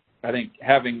play. I think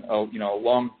having a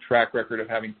long track record of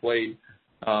having played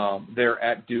there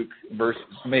at Duke versus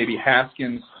maybe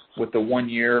Haskins with the 1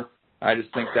 year, I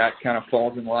just think that kind of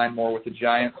falls in line more with the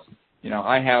Giants.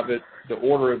 I have it, the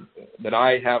order that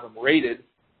I have them rated,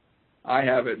 I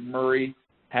have it Murray,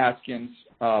 Haskins,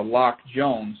 Locke,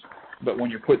 Jones. But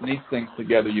when you're putting these things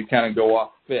together, you kind of go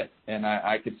off fit. And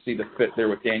I could see the fit there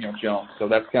with Daniel Jones. So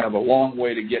that's kind of a long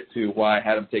way to get to why I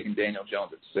had him taking Daniel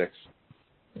Jones at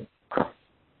 6.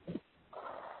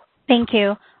 Thank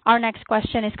you. Our next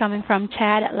question is coming from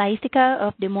Chad Leistica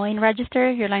of Des Moines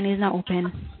Register. Your line is now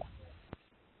open.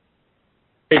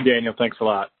 Hey, Daniel. Thanks a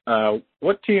lot.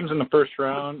 What teams in the first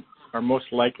round are most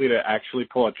likely to actually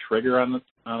pull a trigger on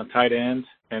a tight end?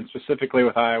 And specifically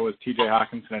with Iowa's T.J.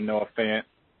 Hawkinson and Noah Fant,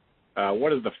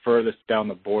 what is the furthest down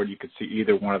the board you could see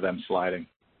either one of them sliding?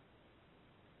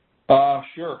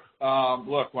 Sure.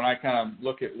 Look, when I kind of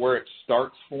look at where it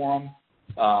starts for them,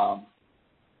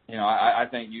 I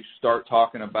think you start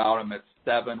talking about them at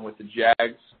 7 with the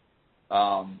Jags.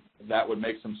 That would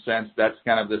make some sense. That's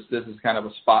kind of this is kind of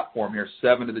a spot for them here.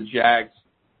 7 to the Jags,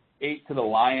 8 to the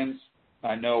Lions.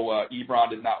 I know Ebron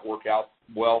did not work out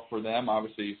well for them.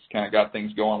 Obviously, he's kind of got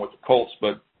things going with the Colts,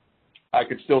 but I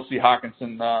could still see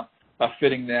Hawkinson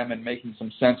fitting them and making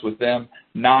some sense with them.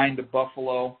 9 to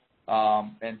Buffalo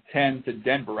and 10 to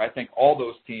Denver. I think all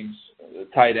those teams,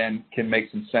 tight end, can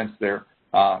make some sense there.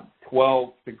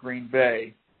 12 to Green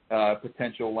Bay,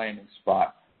 potential landing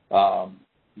spot.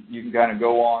 You can kind of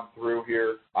go on through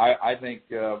here. I think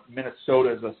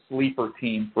Minnesota is a sleeper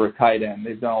team for a tight end.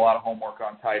 They've done a lot of homework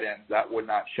on tight ends. That would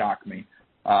not shock me.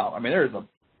 I mean, there's a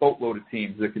boatload of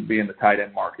teams that could be in the tight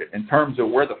end market. In terms of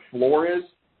where the floor is,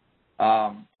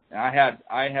 I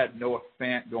had Noah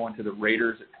Fant going to the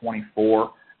Raiders at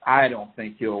 24. I don't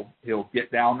think he'll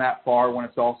get down that far when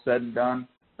it's all said and done.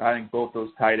 I think both those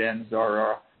tight ends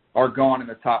are gone in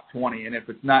the top 20. And if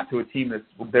it's not to a team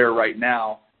that's there right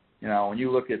now, you know, when you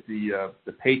look at the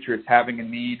Patriots having a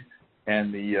need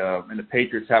and the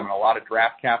Patriots having a lot of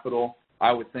draft capital,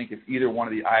 I would think if either one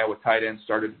of the Iowa tight ends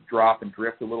started to drop and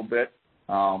drift a little bit,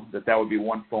 that would be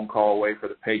one phone call away for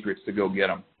the Patriots to go get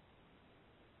them.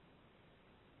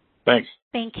 Thanks.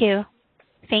 Thank you.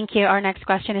 Thank you. Our next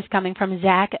question is coming from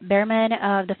Zach Berman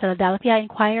of the Philadelphia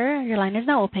Inquirer. Your line is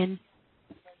now open.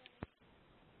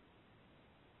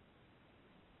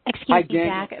 Excuse me,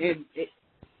 Zach.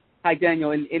 Hi,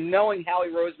 Daniel. In knowing Howie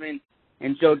Roseman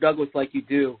and Joe Douglas like you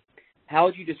do, how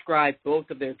would you describe both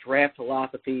of their draft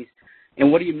philosophies,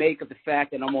 and what do you make of the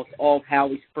fact that almost all of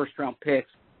Howie's first-round picks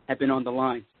have been on the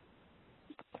line?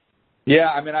 Yeah,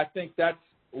 I mean, I think that's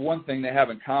one thing they have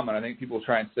in common. I think people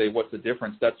try and say, what's the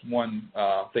difference? That's one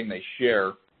thing they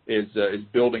share is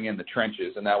building in the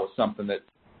trenches, and that was something that,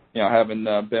 you know, having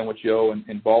been with Joe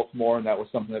in Baltimore, and that was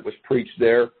something that was preached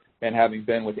there, and having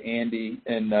been with Andy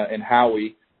and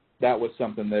Howie, that was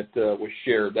something that was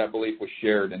shared. That belief was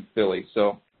shared in Philly.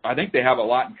 So I think they have a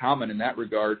lot in common in that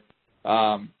regard.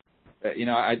 You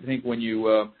know, I think when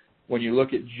you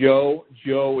look at Joe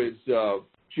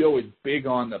is big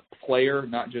on the player,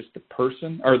 not just the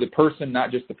person, or the person,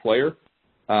 not just the player.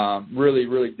 Really,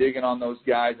 really digging on those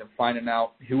guys and finding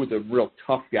out who are the real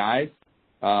tough guys.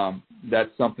 That's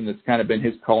something that's kind of been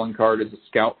his calling card as a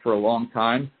scout for a long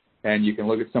time. And you can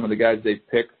look at some of the guys they've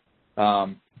picked.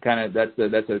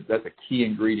 That's a key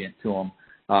ingredient to him.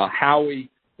 Howie,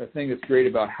 the thing that's great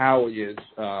about Howie is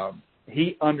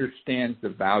he understands the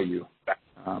value.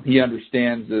 He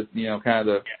understands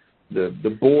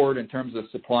the board in terms of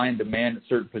supply and demand at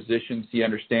certain positions. He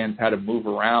understands how to move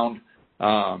around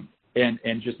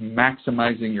and just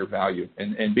maximizing your value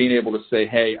and being able to say,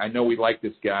 hey, I know we like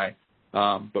this guy,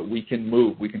 but we can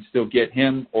move. We can still get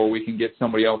him, or we can get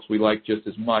somebody else we like just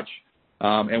as much,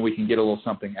 and we can get a little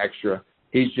something extra.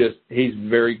 He's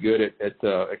very good at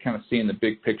kind of seeing the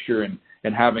big picture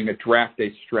and having a draft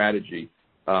day strategy.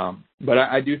 But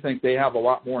I do think they have a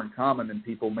lot more in common than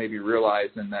people maybe realize,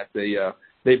 in that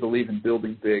they believe in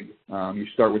building big. You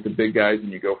start with the big guys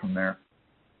and you go from there.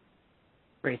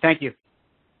 Great. Thank you.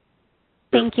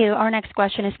 Thank you. Our next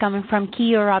question is coming from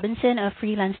Keo Robinson of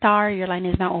Freelance Star. Your line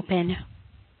is now open.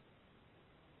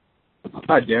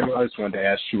 Hi, Daniel. I just wanted to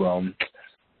ask you,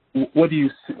 when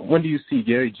do you see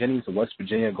Gary Jennings of West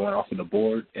Virginia going off of the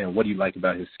board, and what do you like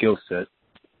about his skill set?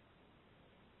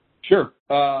 Sure.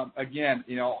 Again,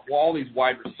 you know, all these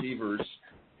wide receivers,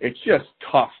 it's just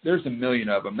tough. There's a million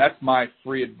of them. That's my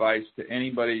free advice to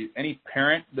anybody, any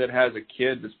parent that has a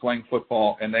kid that's playing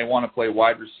football and they want to play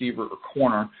wide receiver or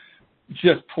corner.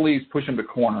 Just please push them to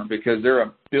corner, because there are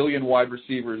a billion wide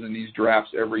receivers in these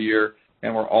drafts every year,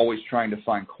 and we're always trying to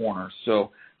find corners.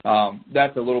 So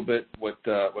that's a little bit what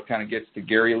kind of gets to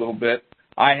Gary a little bit.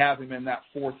 I have him in that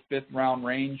 4th, 5th round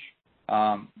range.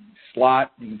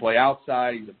 Slot, he can play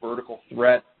outside. He's a vertical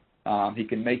threat. He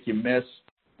can make you miss.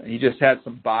 He just had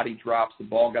some body drops. The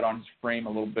ball got on his frame a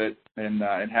little bit and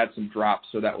had some drops,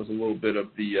 so that was a little bit of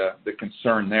the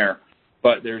concern there.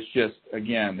 But there's just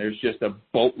a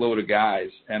boatload of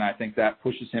guys, and I think that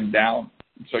pushes him down.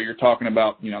 So you're talking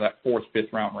about, you know, that 4th,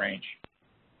 5th round range.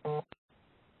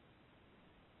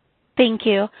 Thank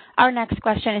you. Our next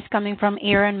question is coming from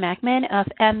Aaron Mackman of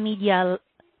M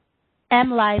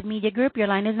Live Media Group. Your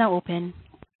line is now open.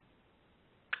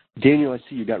 Daniel, I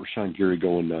see you got Rashawn Gary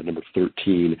going number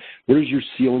 13. What is your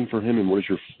ceiling for him, and what is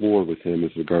your floor with him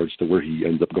with regards to where he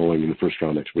ends up going in the first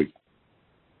round next week?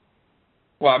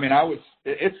 Well, I mean,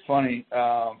 it's funny.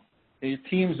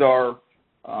 Teams are,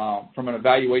 from an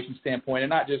evaluation standpoint,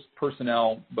 and not just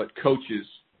personnel, but coaches,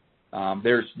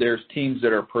 there's teams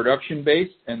that are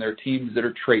production-based, and there are teams that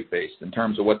are trait-based in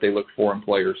terms of what they look for in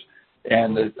players.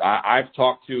 And I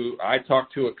talked to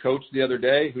a coach the other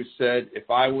day who said, if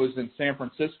I was in San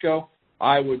Francisco,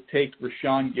 I would take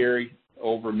Rashawn Gary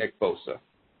over Nick Bosa.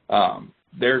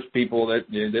 There's people that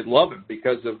love him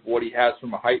because of what he has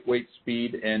from a height, weight,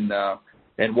 speed, and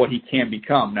and what he can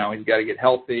become. Now he's got to get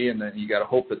healthy, and then you got to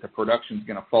hope that the production is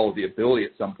going to follow the ability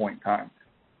at some point in time.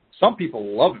 Some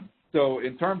people love him. So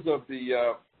in terms of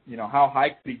the, how high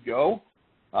could he go?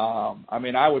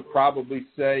 I would probably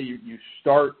say you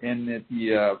start in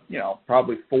the,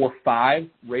 probably 4-5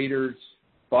 Raiders,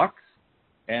 Bucks,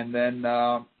 and then,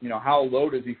 how low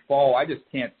does he fall? I just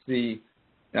can't see,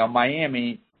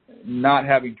 Miami not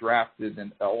having drafted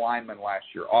a lineman last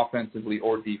year, offensively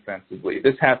or defensively.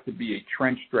 This has to be a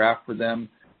trench draft for them.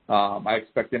 I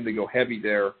expect them to go heavy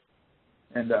there.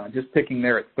 And just picking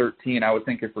there at 13, I would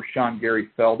think if Rashawn Gary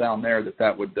fell down there,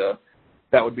 that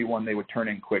would be one they would turn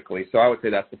in quickly. So I would say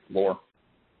that's the floor.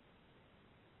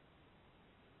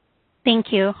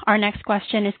 Thank you. Our next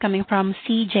question is coming from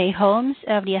C.J. Holmes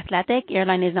of The Athletic. Your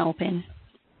line is now open.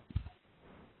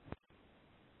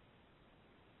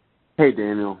 Hey,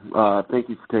 Daniel. Thank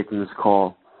you for taking this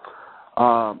call.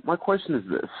 My question is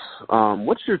this.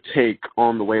 What's your take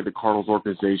on the way the Cardinals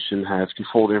organization has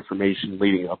controlled information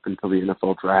leading up until the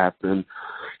NFL draft? And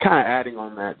kind of adding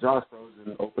on that, Josh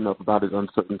Rosen opened up about his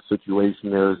uncertain situation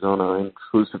in Arizona in an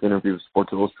exclusive interview with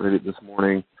Sports Illustrated this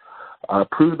morning.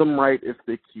 Prove them right if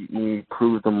they keep me,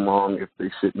 prove them wrong if they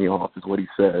ship me off, is what he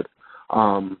said.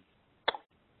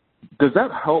 Does that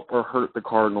help or hurt the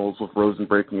Cardinals with Rosen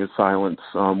breaking his silence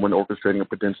when orchestrating a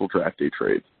potential draft day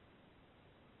trade?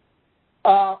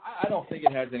 I don't think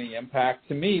it has any impact.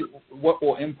 To me, what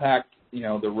will impact,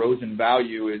 the Rosen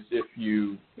value is if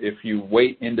you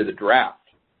wait into the draft,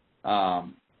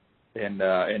 and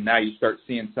now you start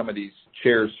seeing some of these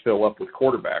chairs fill up with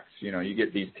quarterbacks. You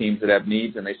get these teams that have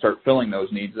needs and they start filling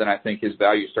those needs. Then I think his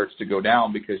value starts to go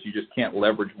down because you just can't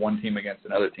leverage one team against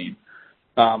another team.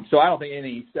 So I don't think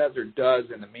anything he says or does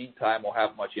in the meantime will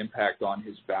have much impact on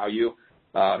his value,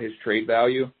 his trade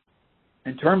value.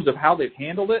 In terms of how they've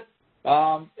handled it,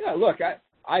 look,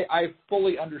 I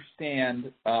fully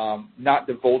understand not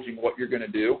divulging what you're going to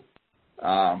do.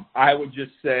 I would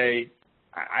just say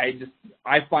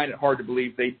I find it hard to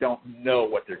believe they don't know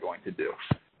what they're going to do.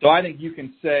 So I think you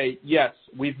can say, yes,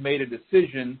 we've made a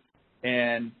decision,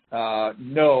 and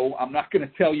no, I'm not going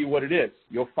to tell you what it is.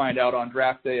 You'll find out on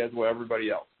draft day as well everybody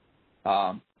else.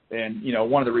 And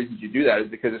one of the reasons you do that is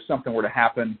because if something were to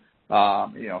happen,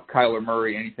 Kyler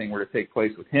Murray, anything were to take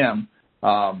place with him,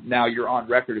 now you're on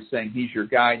record as saying he's your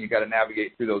guy, and you got to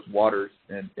navigate through those waters.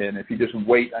 And if you just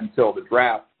wait until the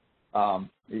draft,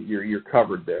 you're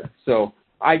covered there. So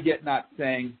I get not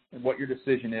saying what your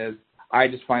decision is. I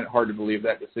just find it hard to believe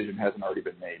that decision hasn't already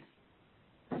been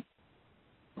made.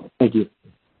 Thank you.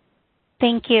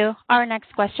 Thank you. Our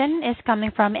next question is coming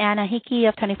from Anna Hickey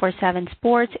of 24/7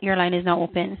 Sports. Your line is now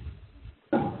open.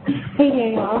 Hey,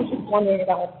 Daniel. I was just wondering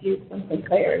about a few Clemson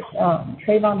players.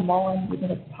 Trayvon Mullen, do you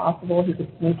think it's possible he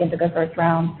could sneak into the first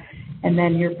round? And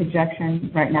then your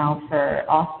projections right now for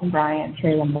Austin Bryant,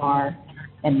 Trey Lamar,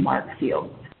 and Mark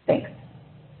Fields. Thanks.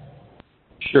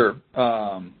 Sure.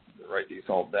 Write these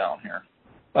all down here.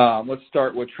 Let's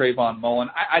start with Trayvon Mullen.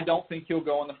 I don't think he'll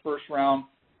go in the first round.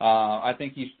 I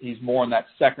think he's more in that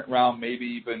second round, maybe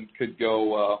even could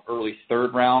go early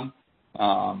third round.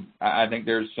 I think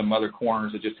there's some other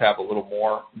corners that just have a little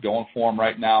more going for him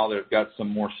right now. They've got some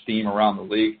more steam around the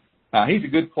league. He's a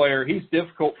good player. He's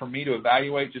difficult for me to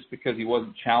evaluate just because he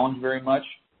wasn't challenged very much.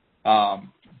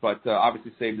 But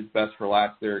obviously saved his best for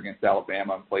last there against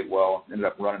Alabama and played well, ended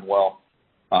up running well.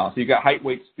 So you've got height,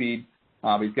 weight, speed.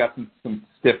 He's got some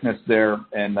stiffness there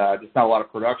and just not a lot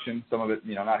of production. Some of it,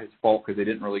 not his fault because they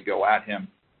didn't really go at him.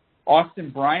 Austin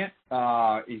Bryant,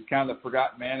 he's kind of the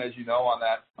forgotten man, as you know,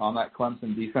 on that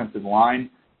Clemson defensive line.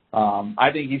 I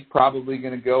think he's probably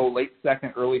going to go late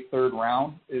second, early third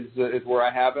round is where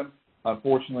I have him.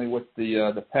 Unfortunately, with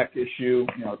the pec issue,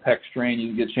 pec strain,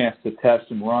 you get a chance to test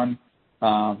and run.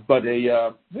 But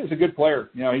he's a good player.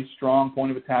 He's strong,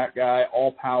 point of attack guy,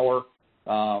 all power.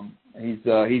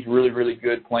 He's really, really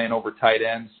good playing over tight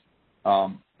ends.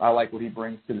 I like what he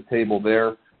brings to the table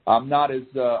there. I'm not as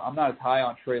high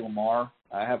on Trey Lamar.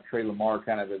 I have Trey Lamar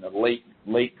kind of in a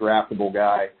late draftable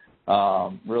guy,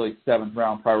 really seventh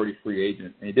round priority free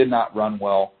agent. And he did not run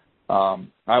well.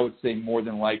 I would say more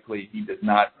than likely he does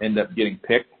not end up getting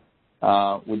picked.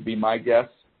 Would be my guess.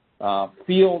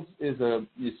 Fields is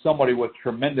somebody with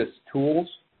tremendous tools.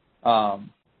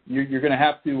 You're going to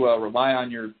have to rely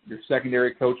on your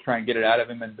secondary coach, try and get it out of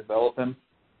him and develop him.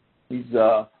 He's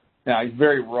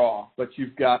very raw, but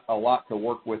you've got a lot to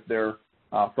work with there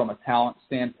from a talent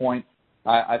standpoint.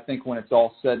 I think when it's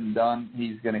all said and done,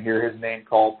 he's going to hear his name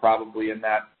called probably in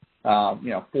that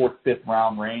fourth, fifth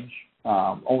round range.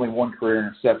 Only one career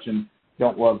interception.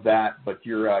 Don't love that, but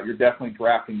you're definitely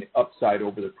drafting the upside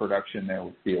over the production there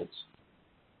with Fields.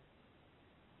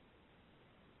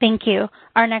 Thank you.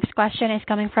 Our next question is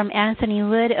coming from Anthony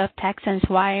Wood of Texans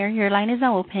Wire. Your line is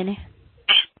now open.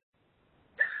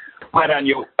 Hi,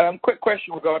 Daniel. Quick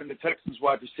question regarding the Texans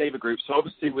wide receiver group. So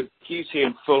obviously with QT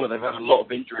and Fuller, they've had a lot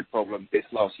of injury problems this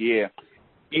last year.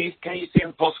 Can you see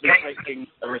them possibly taking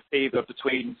a receiver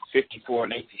between 54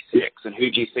 and 86, and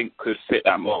who do you think could fit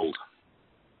that mold?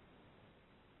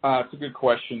 It's a good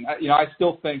question. I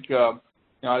still think, as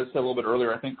I said a little bit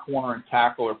earlier, I think corner and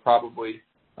tackle are probably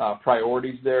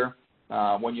priorities there.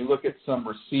 When you look at some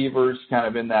receivers kind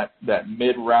of in that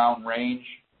mid-round range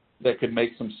that could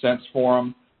make some sense for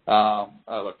them,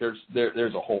 look,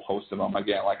 there's a whole host of them.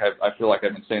 Again, like I feel like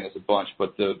I've been saying this a bunch,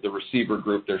 but the receiver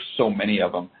group, there's so many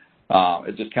of them.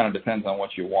 It just kind of depends on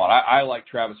what you want. I like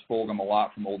Travis Fulgham a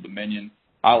lot from Old Dominion.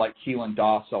 I like Keelan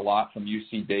Doss a lot from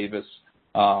UC Davis.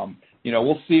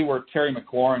 We'll see where Terry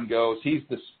McLaurin goes. He's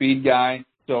the speed guy.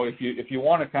 So if you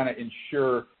want to kind of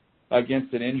ensure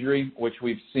against an injury, which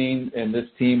we've seen in this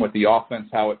team with the offense,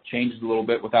 how it changed a little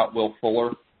bit without Will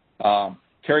Fuller,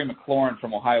 Terry McLaurin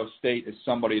from Ohio State is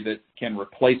somebody that can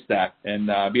replace that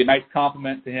and be a nice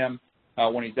compliment to him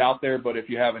when he's out there. But if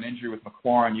you have an injury with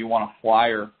McLaurin, you want a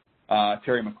flyer,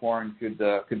 Terry McLaurin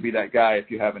could be that guy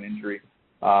if you have an injury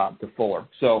to Fuller.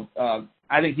 So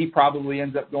I think he probably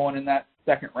ends up going in that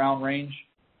second round range.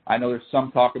 I know there's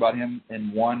some talk about him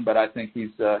in one, but I think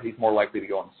he's more likely to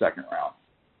go in the second round.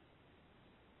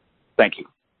 Thank you.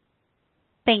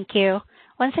 Thank you.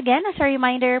 Once again, as a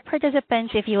reminder,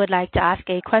 participants, if you would like to ask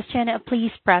a question,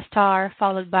 please press star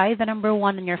followed by the number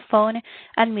 1 on your phone,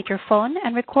 unmute your phone,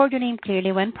 and record your name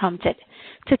clearly when prompted.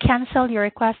 To cancel your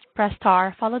request, press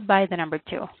star followed by the number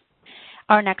 2.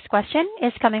 Our next question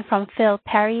is coming from Phil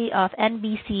Perry of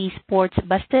NBC Sports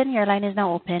Boston. Your line is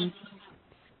now open.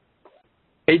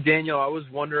 Hey, Daniel, I was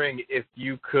wondering if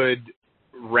you could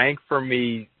rank for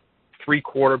me 3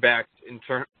 quarterbacks in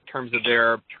terms of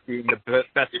their being the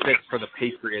best fit for the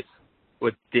Patriots,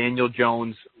 with Daniel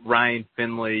Jones, Ryan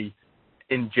Finley,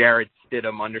 and Jarrett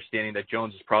Stidham, understanding that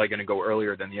Jones is probably going to go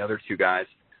earlier than the other 2 guys.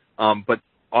 But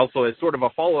also, as sort of a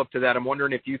follow-up to that, I'm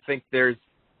wondering if you think there's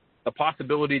a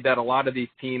possibility that a lot of these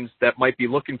teams that might be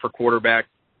looking for quarterbacks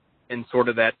in sort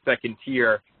of that second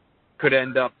tier could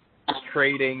end up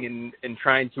trading and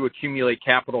trying to accumulate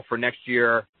capital for next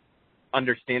year,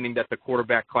 understanding that the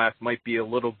quarterback class might be a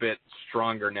little bit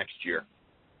stronger next year.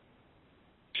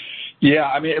 Yeah,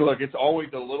 I mean, look, it's always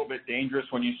a little bit dangerous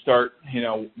when you start,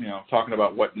 talking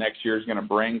about what next year is going to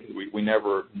bring, because we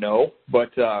never know.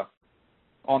 But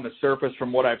on the surface,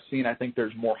 from what I've seen, I think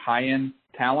there's more high-end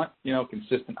talent,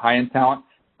 consistent high-end talent.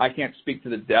 I can't speak to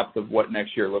the depth of what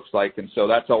next year looks like, and so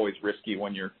that's always risky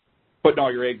when you're putting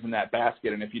all your eggs in that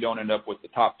basket, and if you don't end up with the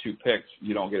top 2 picks,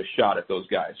 you don't get a shot at those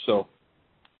guys. So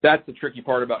that's the tricky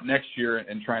part about next year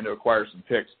and trying to acquire some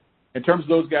picks. In terms of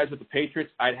those guys with the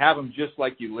Patriots, I'd have them just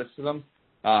like you listed them.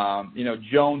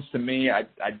 Jones, to me, I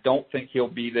don't think he'll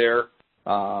be there.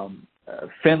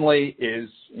 Finley is,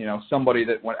 somebody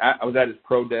that when I was at his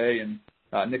pro day, and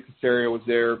Nick Caserio was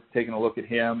there taking a look at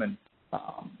him, and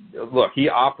look, he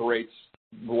operates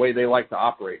the way they like to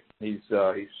operate. He's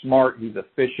smart, he's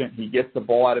efficient, he gets the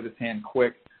ball out of his hand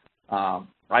quick.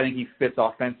 I think he fits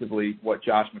offensively what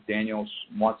Josh McDaniels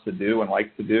wants to do and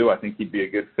likes to do. I think he'd be a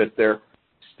good fit there.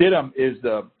 Stidham is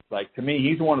to me,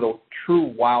 he's one of the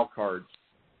true wild cards,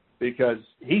 because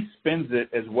he spins it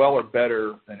as well or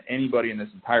better than anybody in this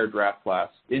entire draft class.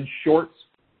 In shorts,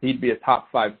 he'd be a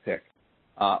top 5 pick.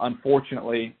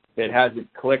 Unfortunately, it hasn't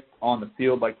clicked on the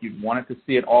field like you'd want it to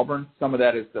see at Auburn. Some of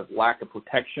that is the lack of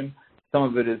protection. Some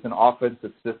of it is an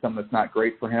offensive system that's not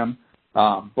great for him.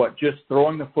 But just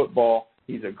throwing the football,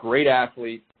 he's a great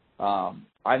athlete.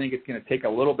 I think it's going to take a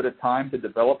little bit of time to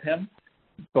develop him,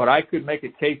 but I could make a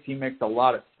case he makes a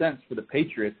lot of sense for the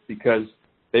Patriots because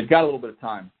they've got a little bit of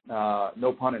time.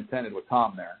 No pun intended with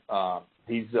Tom there.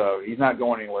 He's not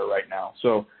going anywhere right now.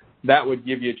 So that would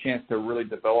give you a chance to really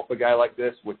develop a guy like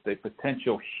this with the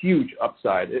potential huge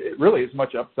upside. It really is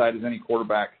much upside as any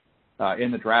quarterback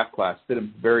in the draft class.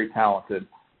 Stidham's very talented.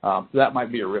 So that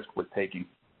might be a risk we're taking.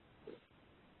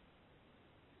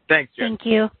 Thanks, Jim. Thank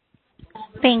you.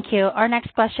 Thank you. Our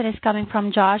next question is coming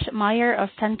from Josh Meyer of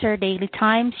Center Daily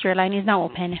Times. Your line is now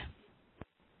open.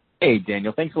 Hey,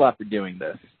 Daniel. Thanks a lot for doing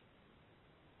this.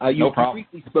 No problem.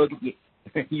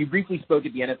 You briefly spoke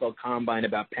at the NFL Combine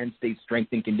about Penn State's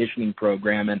strength and conditioning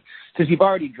program, and since you've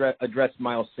already addressed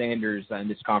Miles Sanders in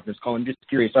this conference call, I'm just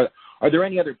curious, are there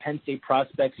any other Penn State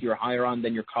prospects you're higher on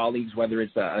than your colleagues, whether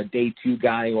it's a day 2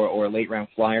 guy or a late-round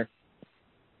flyer?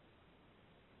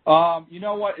 You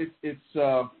know what?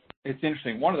 It's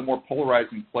interesting. One of the more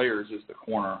polarizing players is the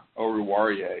corner,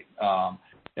 Oruwariye.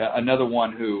 another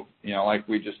one who, like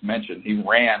we just mentioned, he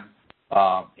ran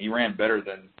better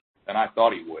than I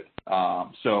thought he would.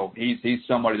 So he's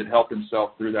somebody that helped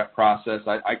himself through that process.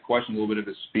 I questioned a little bit of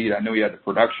his speed. I knew he had the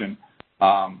production.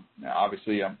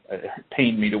 Obviously, it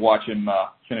pained me to watch him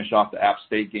finish off the App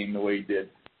State game the way he did.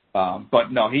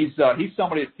 But no, he's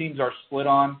somebody that teams are split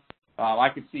on. I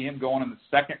could see him going in the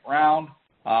second round.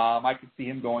 I could see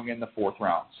him going in the fourth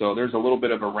round. So there's a little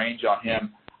bit of a range on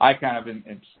him. I kind of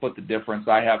split the difference.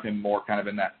 I have him more kind of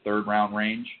in that third round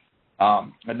range.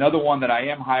 Another one that I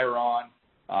am higher on,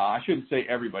 I shouldn't say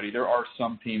everybody. There are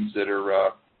some teams that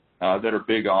are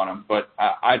big on him, but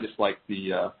I just like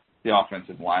the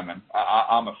offensive lineman.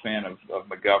 I'm a fan of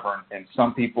McGovern, and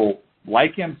some people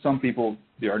like him. Some people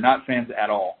are not fans at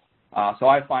all. So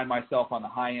I find myself on the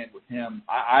high end with him.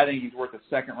 I think he's worth a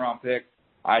second-round pick.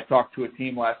 I talked to a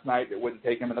team last night that wouldn't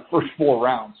take him in the first 4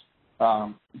 rounds.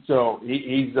 So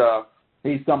he's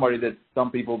somebody that some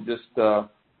people just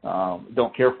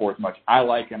don't care for as much. I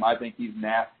like him. I think he's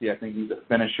nasty. I think he's a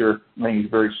finisher. I think he's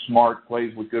very smart,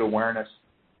 plays with good awareness,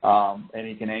 and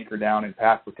he can anchor down in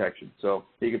pass protection. So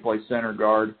he can play center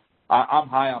guard. I'm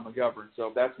high on McGovern,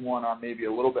 so that's one I'm maybe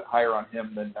a little bit higher on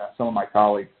him than some of my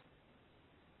colleagues.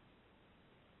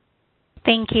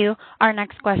 Thank you. Our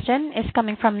next question is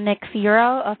coming from Nick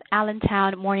Fierro of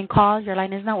Allentown Morning Call. Your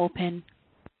line is now open.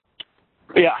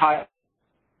 Yeah, hi.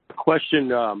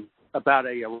 Question about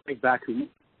a running back who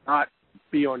not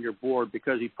be on your board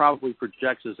because he probably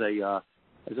projects as an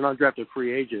undrafted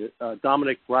free agent,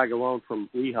 Dominic Ragalone from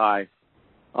Lehigh.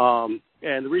 And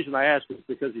the reason I ask is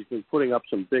because he's been putting up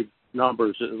some big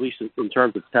numbers, at least in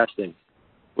terms of testing,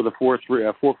 with a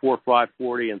 4.45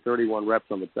 40 and 31 reps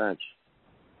on the bench.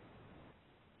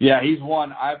 Yeah, he's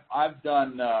one. I've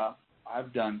done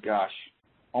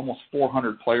almost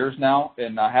 400 players now,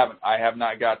 and I have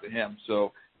not got to him.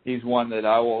 So he's one that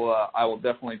I will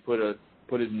definitely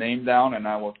put his name down, and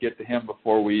I will get to him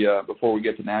before we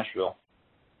get to Nashville.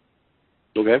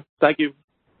 Okay, thank you.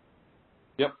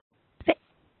 Yep.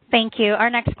 Thank you. Our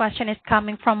next question is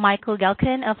coming from Michael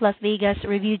Gelkin of Las Vegas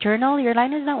Review-Journal. Your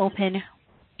line is now open.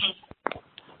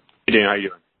 Hey, Dan, how you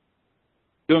doing?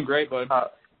 Doing great, bud.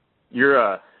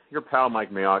 Your pal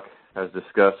Mike Mayock has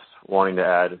discussed wanting to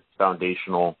add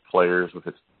foundational players with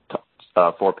his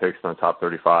 4 picks in the top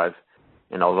 35.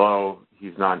 And although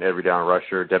he's not an every down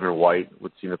rusher, Devin White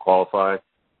would seem to qualify.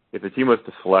 If the team was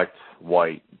to select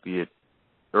White, be it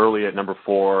early at number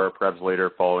 4, perhaps later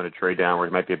following a trade down where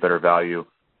he might be a better value,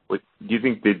 do you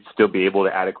think they'd still be able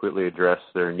to adequately address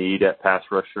their need at pass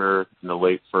rusher in the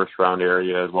late first round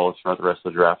area as well as throughout the rest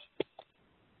of the draft?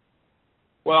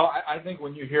 Well, I think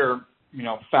when you hear,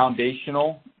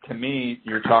 foundational, to me,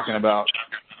 you're talking about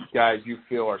guys you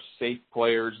feel are safe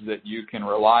players that you can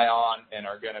rely on and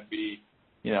are going to be,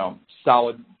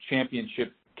 solid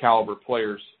championship caliber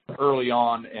players early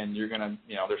on, and you're going to,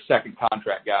 they're second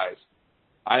contract guys.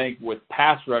 I think with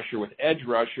pass rusher, with edge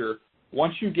rusher,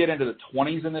 once you get into the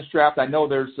 20s in this draft, I know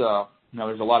there's a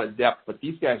lot of depth, but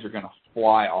these guys are going to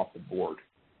fly off the board.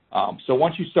 So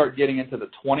once you start getting into the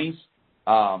 20s,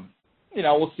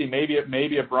 we'll see.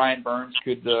 Maybe a Brian Burns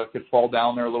could fall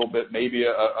down there a little bit. Maybe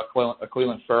a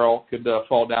Cleveland Farrell could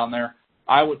fall down there.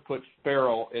 I would put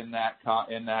Farrell in that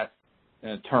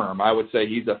term. I would say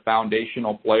he's a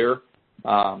foundational player.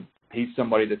 He's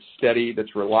somebody that's steady,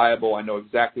 that's reliable. I know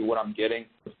exactly what I'm getting.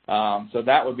 So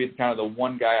that would be kind of the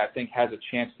one guy I think has a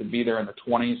chance to be there in the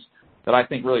 20s that I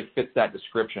think really fits that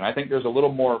description. I think there's a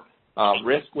little more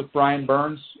risk with Brian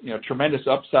Burns. Tremendous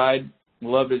upside.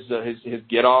 Love his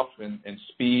get off and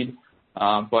speed,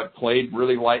 but played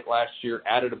really light last year.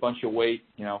 Added a bunch of weight.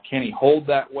 Can he hold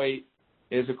that weight?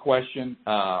 Is a question.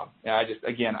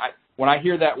 When I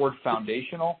hear that word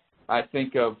foundational, I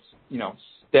think of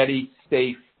steady,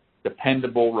 safe,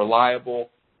 dependable,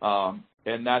 reliable,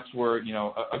 and that's where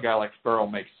a guy like Farrell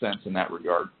makes sense in that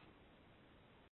regard.